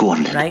question. Go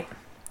on.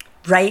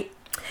 Right.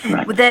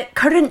 That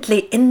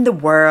currently in the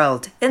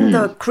world, in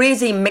the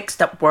crazy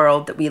mixed up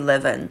world that we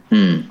live in,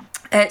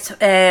 it's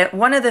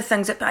one of the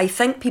things that I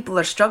think people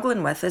are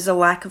struggling with is a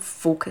lack of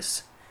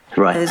focus.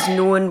 Right. Is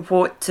knowing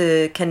what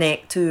to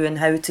connect to and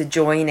how to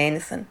join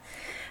anything.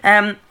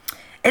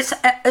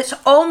 It's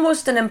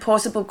almost an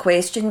impossible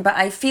question, but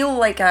I feel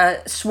like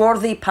a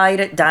swarthy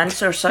pirate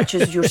dancer such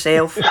as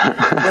yourself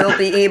will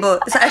be able.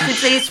 I should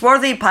say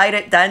swarthy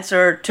pirate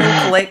dancer, tool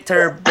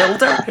collector,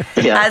 builder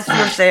as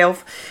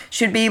yourself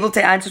should be able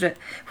to answer it.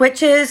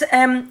 Which is,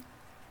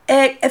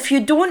 if you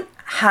don't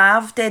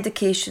have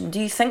dedication, do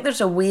you think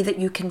there's a way that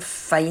you can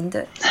find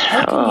it?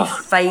 How can you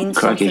find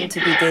something to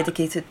be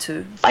dedicated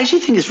to? I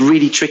actually think it's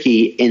really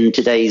tricky in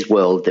today's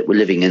world that we're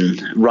living in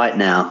right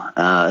now,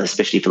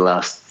 especially for the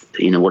last,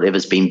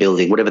 whatever's been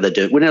building, whatever they're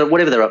doing,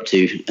 whatever they're up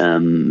to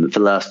for the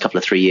last couple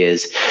of 3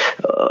 years.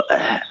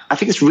 I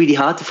think it's really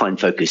hard to find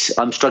focus.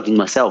 I'm struggling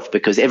myself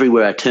because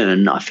everywhere I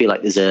turn, I feel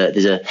like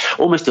there's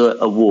almost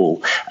a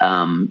wall.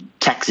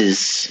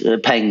 Taxes,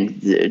 paying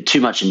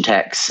too much in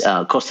tax,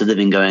 cost of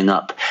living going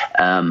up.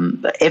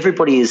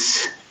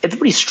 Everybody's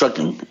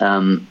struggling,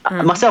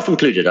 myself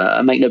included.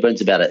 I make no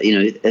bones about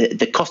it.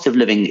 The cost of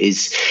living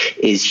is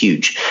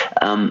huge,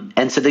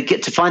 and so they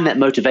get to find that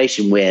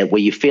motivation where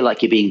you feel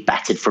like you're being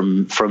battered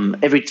from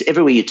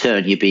everywhere you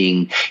turn. You're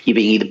being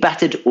either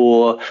battered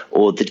or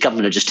the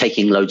government are just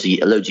taking loads of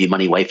your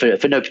money away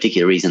for no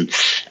particular reason.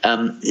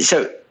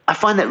 So I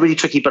find that really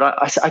tricky. But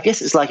I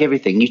guess it's like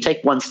everything. You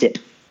take one step.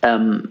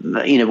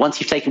 Once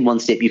you've taken one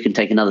step, you can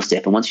take another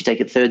step, and once you take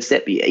a third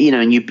step,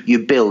 and you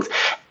build.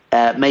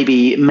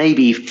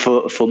 Maybe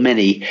for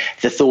many,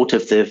 the thought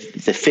of the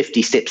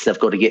 50 steps they've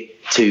got to get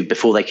to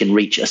before they can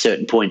reach a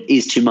certain point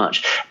is too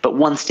much. But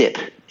one step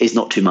is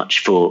not too much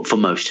for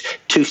most.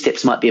 2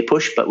 steps might be a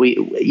push, but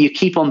you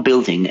keep on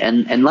building.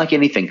 And like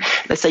anything,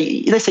 let's say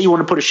you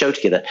want to put a show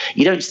together.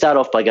 You don't start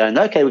off by going,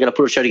 okay, we're going to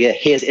put a show together.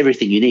 Here's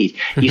everything you need.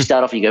 You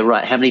start off and you go,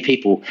 right, how many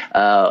people?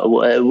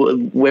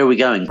 Where are we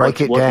going?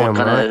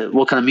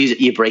 What kind of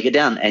music? You break it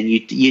down, and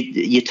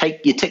you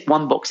tick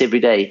one box every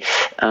day.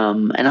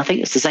 And I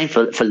think it's the same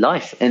for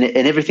life and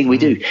everything we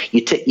do.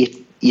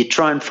 You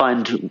try and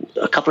find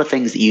a couple of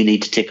things that you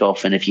need to tick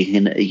off, and if you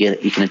can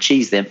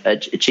achieve them,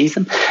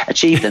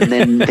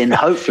 then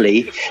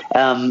hopefully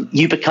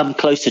you become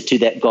closer to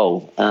that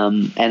goal.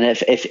 And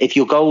if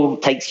your goal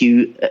takes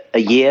you a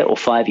year or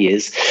 5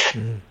 years.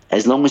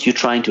 As long as you're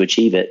trying to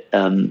achieve it,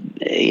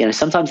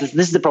 sometimes this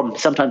is the problem.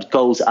 Sometimes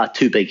goals are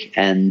too big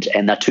and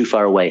they're too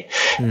far away,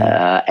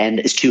 and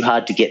it's too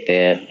hard to get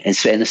there.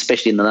 And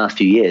especially in the last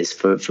few years,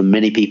 for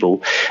many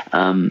people,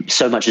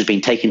 so much has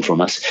been taken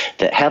from us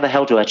that how the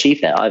hell do I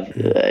achieve that?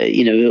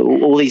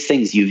 All these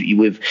things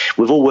we've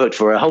all worked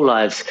for our whole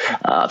lives.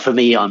 For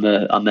me, I'm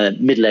a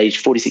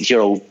middle-aged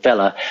 46-year-old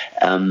fella,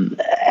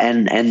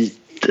 and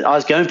I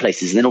was going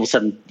places, and then all of a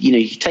sudden,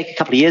 you take a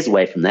couple of years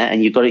away from that,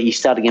 and you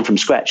start again from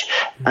scratch.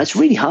 And it's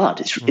really hard.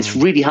 It's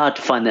really hard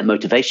to find that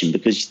motivation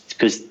because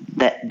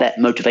that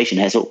motivation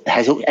has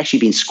actually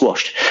been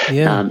squashed.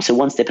 Yeah. So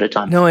one step at a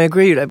time. No, I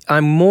agree.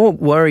 I'm more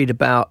worried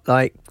about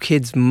like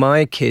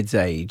my kids'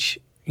 age,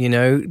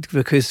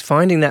 because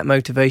finding that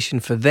motivation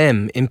for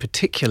them in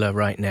particular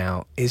right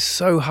now is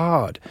so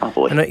hard. Oh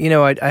boy. And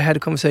I had a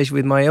conversation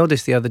with my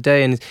eldest the other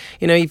day, and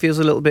he feels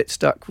a little bit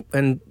stuck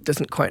and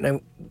doesn't quite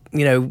know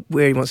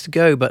where he wants to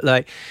go. But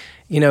I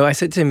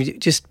said to him,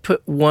 just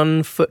put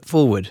one foot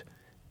forward,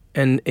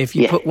 and if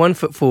you put one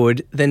foot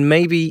forward, then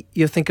maybe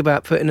you'll think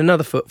about putting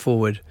another foot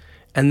forward,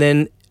 and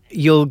then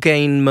you'll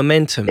gain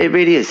momentum. It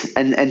really is,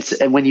 and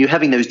when you're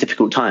having those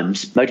difficult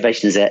times,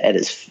 motivation is at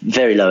its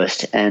very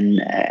lowest.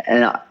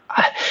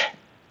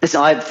 Listen,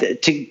 I'll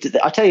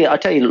tell you a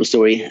little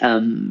story.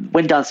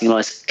 When Dancing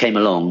Lights came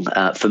along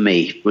for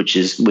me, which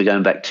is we're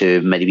going back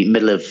to maybe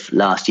middle of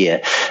last year.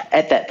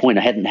 At that point,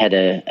 I hadn't had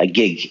a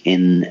gig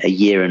in a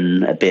year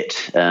and a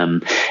bit,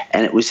 and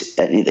it was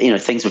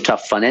things were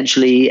tough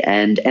financially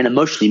and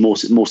emotionally more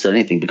so than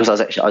anything, because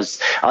I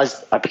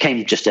became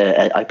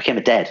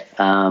a dad,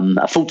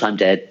 a full-time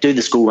dad, doing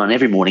the school run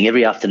every morning,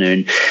 every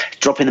afternoon,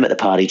 dropping them at the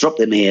party, drop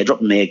them here, go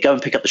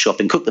and pick up the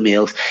shop and cook the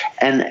meals,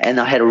 and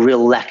I had a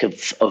real lack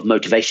of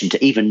motivation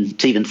to even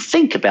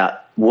think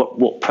about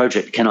what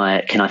project can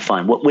I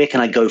find, where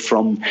can I go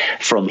from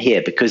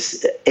here,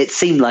 because it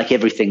seemed like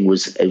everything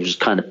was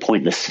kind of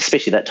pointless,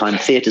 especially that time.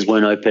 Theatres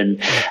weren't open,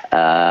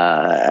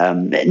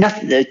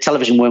 nothing,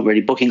 television weren't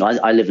really booking.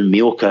 I live in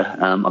Mallorca.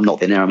 I'm not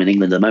there now, I'm in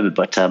England at the moment,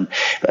 but I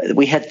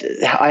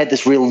had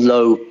this real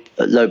low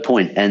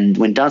point, and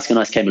when Dancing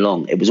on Ice came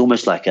along, it was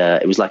almost like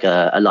a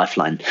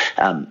lifeline.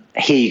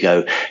 Here you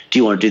go. Do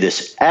you want to do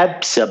this?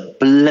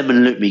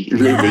 Absolutely.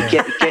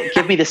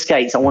 Give me the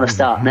skates. I want to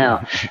start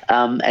now.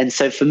 And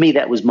so for me,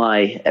 it was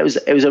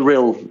a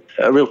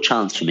real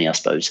chance for me, I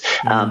suppose.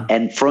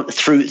 And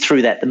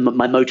through that,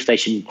 my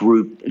motivation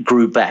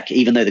grew back,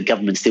 even though the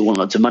government still want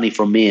lots of money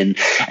from me,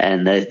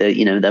 and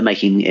they're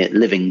making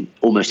living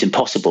almost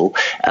impossible.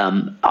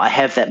 I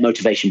have that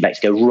motivation back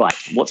to go, right,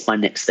 what's my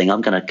next thing? I'm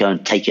going to go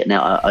and take it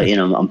now.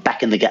 I'm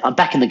back in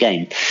the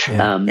game.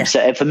 Yeah.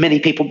 So for many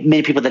people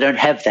that don't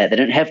have that,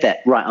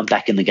 right, I'm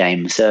back in the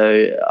game.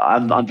 So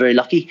I'm very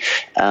lucky.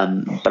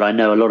 But I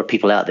know a lot of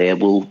people out there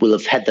will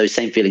have had those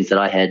same feelings that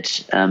I had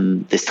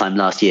this time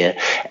last year,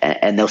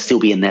 and they'll still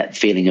be in that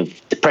feeling of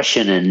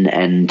depression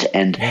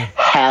and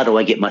how do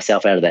I get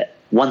myself out of that?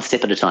 One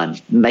step at a time.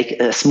 Make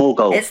a small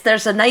goal.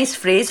 There's a nice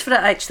phrase for it,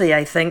 actually,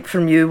 I think,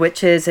 from you,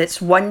 which is, it's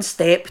one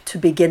step to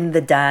begin the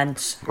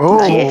dance.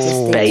 Oh,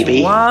 yes,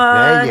 baby.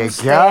 One there you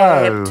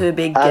step go. to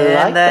begin like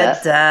the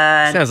that.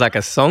 dance. Sounds like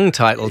a song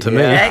title to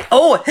me. Right?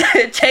 Oh,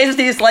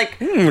 Chesley's like,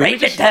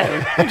 write it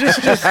down. Let's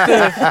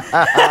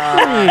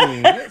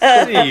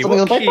see,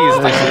 what key is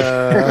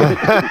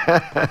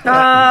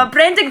this?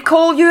 Brendan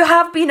Cole, you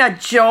have been a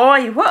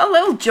joy. What a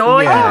little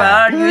joy you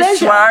are, you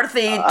Pleasure.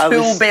 swarthy,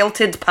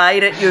 tool-belted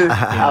pirate, you.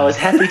 I was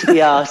happy to be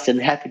asked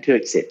and happy to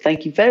accept.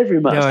 Thank you very, very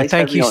much. No, Thanks for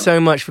thank having you me on. so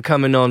much for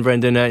coming on,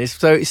 Brendan. It's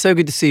so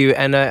good to see you.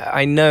 And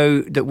I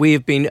know that we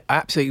have been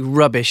absolutely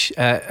rubbish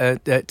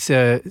at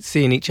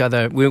seeing each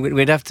other.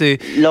 We'd have to...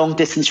 Long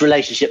distance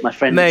relationship, my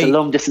friend. Mate. It's a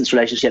long distance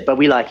relationship, but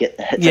we like it.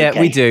 It's okay.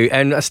 we do.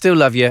 And I still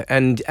love you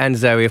and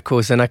Zoe, of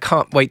course. And I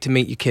can't wait to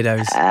meet you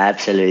kiddos.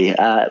 Absolutely.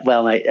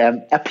 Well, mate,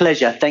 a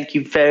pleasure. Thank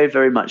you very,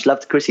 very much. Love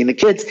to Chrissy and the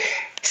kids.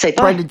 Say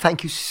bye. Brendan,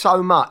 thank you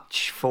so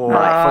much for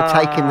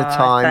taking the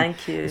time.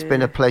 Thank you. It's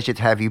been a pleasure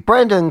to have you.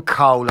 Brendan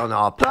Cole on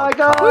our Bye,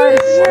 podcast. guys.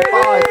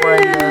 Bye,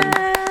 Brendan.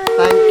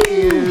 Thank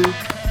you.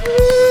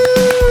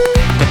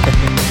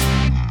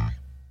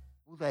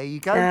 Well, there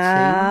you go,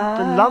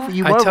 Tim. The love.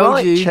 You I were told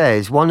right, you.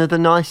 Ches. One of the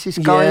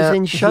nicest guys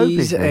in show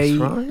he's business, a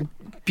right?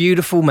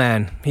 beautiful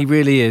man. He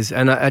really is.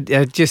 And I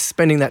just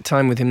spending that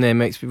time with him there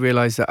makes me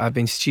realise that I've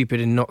been stupid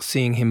in not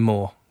seeing him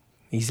more.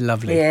 He's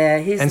lovely. Yeah,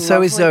 he's and so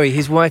lovely. is Zoe.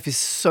 His wife is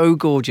so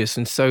gorgeous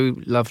and so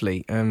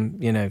lovely.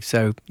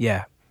 So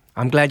yeah.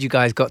 I'm glad you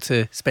guys got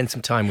to spend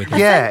some time with him.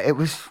 Yeah, it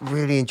was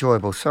really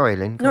enjoyable. Sorry,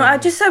 Lynn. Go No, on.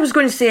 I was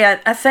going to say,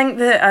 I think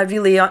that I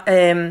really,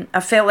 I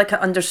felt like I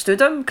understood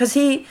him, because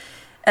he's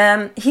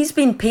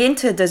been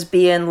painted as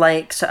being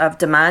like sort of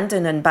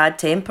demanding and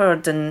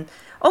bad-tempered, and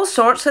all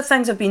sorts of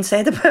things have been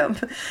said about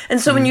him.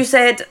 And so when you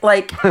said,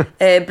 like,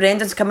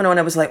 Brendan's coming on,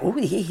 I was like, oh,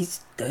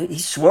 he's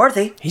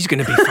swarthy. He's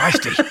going to be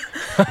feisty.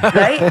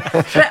 Right?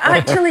 But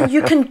actually,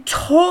 you can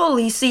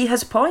totally see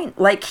his point.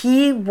 Like,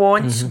 he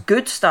wants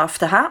good stuff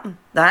to happen.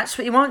 That's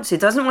what he wants. He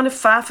doesn't want to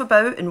faff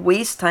about and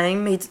waste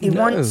time. He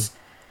wants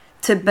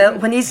to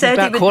build. When he said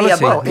he would quality. be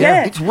a builder,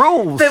 Yeah, it's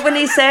rules. But when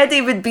he said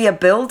he would be a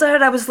builder,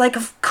 I was like,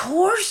 of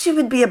course you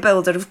would be a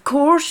builder. Of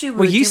course you would.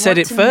 Well, you said want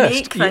it to first.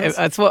 make things.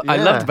 That's what I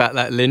loved about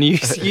that, Lynn. You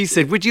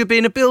said, would you have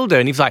been a builder?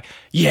 And he was like,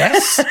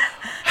 yes.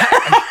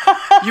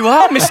 You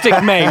are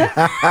Mystic Maine.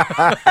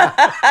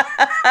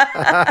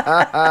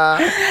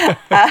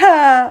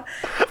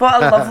 What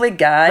a lovely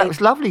guy. That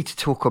was lovely to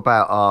talk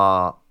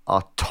about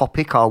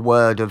topic, our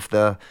word of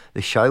the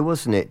show,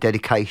 wasn't it?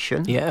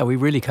 Dedication. Yeah, we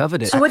really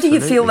covered it. So what do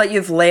you feel like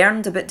you've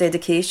learned about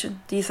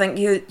dedication? Do you think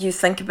you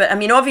think about... I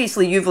mean,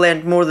 obviously you've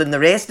learned more than the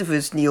rest of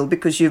us, Neil,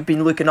 because you've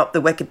been looking up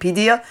the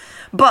Wikipedia,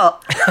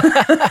 but...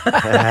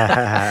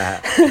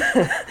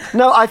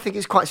 No, I think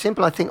it's quite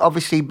simple. I think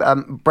obviously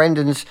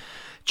Brendan's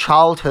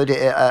childhood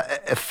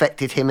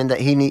affected him in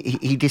that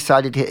he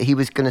decided he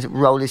was going to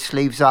roll his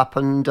sleeves up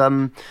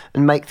and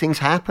make things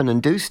happen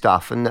and do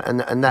stuff, and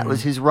that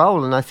was his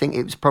role. And I think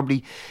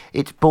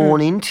it's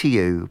born into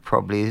you,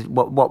 probably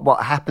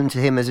what happened to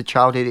him as a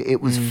child.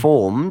 It was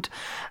formed,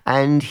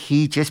 and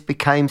he just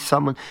became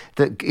someone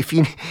that if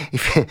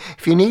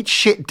you need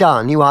shit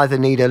done, you either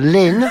need a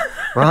Lynn,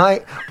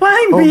 right?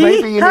 Why or me?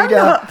 Maybe you need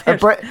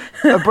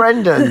a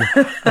Brendan.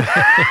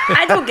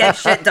 I don't get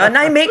shit done.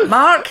 I make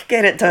Mark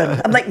get it done.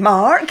 I'm like,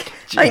 Mark,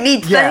 I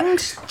need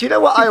things. Do you know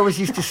what I always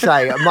used to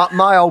say?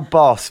 My old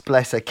boss,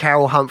 bless her,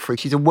 Carol Humphrey,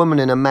 she's a woman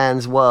in a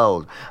man's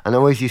world. And I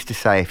always used to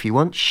say, if you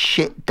want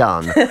shit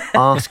done,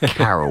 ask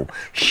Carol.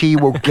 She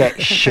will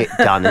get shit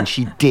done. And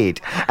she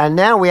did. And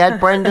now we add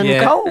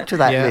Brendan Cole to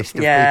that list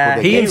of people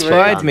that he get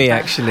inspired shit me, done.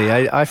 actually.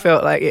 I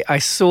felt like I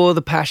saw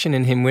the passion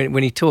in him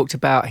when he talked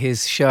about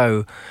his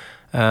show.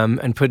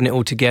 And putting it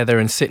all together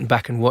and sitting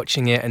back and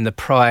watching it, and the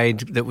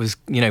pride that was,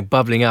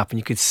 bubbling up, and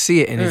you could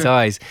see it in his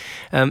eyes.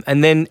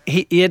 And then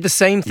he had the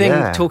same thing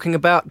talking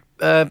about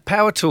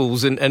power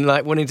tools and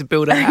like wanting to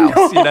build a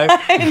house,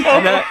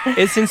 And,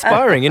 it's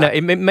inspiring,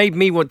 It made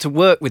me want to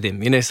work with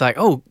him. It's like,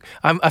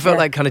 I felt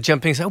like kind of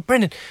jumping and saying,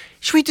 Brendan,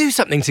 should we do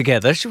something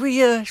together? Should we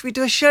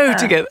do a show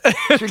together?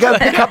 Should we go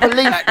pick up a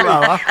leaf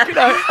blower?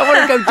 I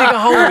want to go dig a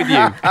hole with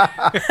you.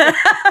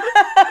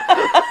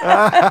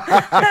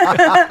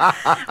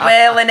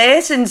 Well, in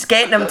essence,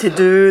 getting him to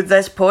do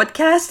this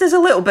podcast is a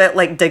little bit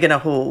like digging a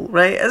hole,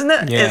 right? Isn't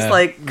it? Yeah. It's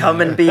like come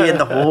and be in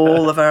the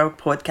hole of our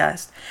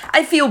podcast.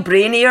 I feel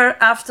brainier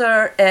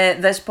after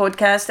this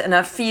podcast, and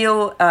I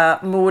feel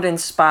more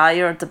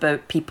inspired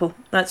about people.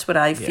 That's what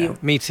I feel. Yeah,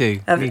 me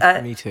too.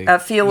 Me too. I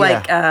feel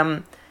like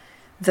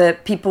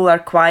that people are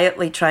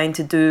quietly trying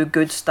to do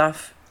good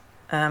stuff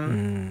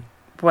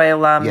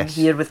while I'm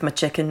here with my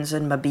chickens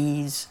and my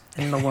bees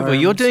and my worms. Well,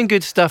 you're doing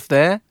good stuff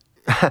there.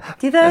 Do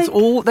you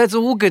think? That's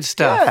all good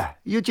stuff. Yeah,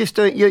 you're just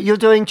doing you're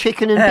doing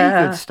chicken and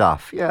bee good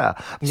stuff. Yeah.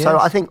 Yes. So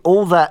I think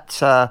all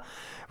that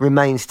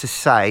remains to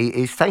say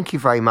is thank you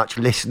very much,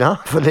 listener,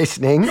 for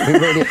listening. We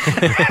really,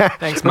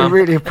 Thanks, we Mum.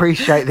 really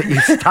appreciate that you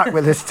stuck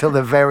with us till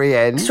the very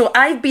end. So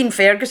I've been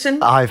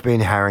Ferguson. I've been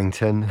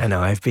Harrington. And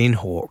I've been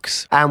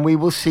Hawks. And we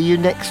will see you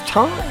next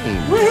time.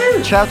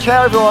 Woohoo! Ciao,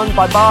 ciao, everyone.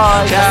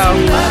 Bye-bye. Ciao.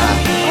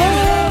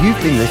 You've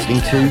been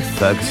listening to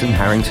Ferguson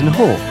Harrington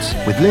Hawks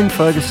with Lynn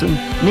Ferguson,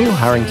 Neil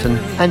Harrington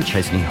and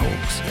Chesney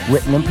Hawks.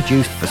 Written and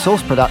produced for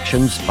Source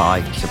Productions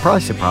by,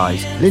 surprise,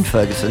 surprise, Lynn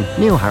Ferguson,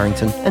 Neil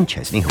Harrington and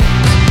Chesney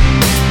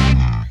Hawks.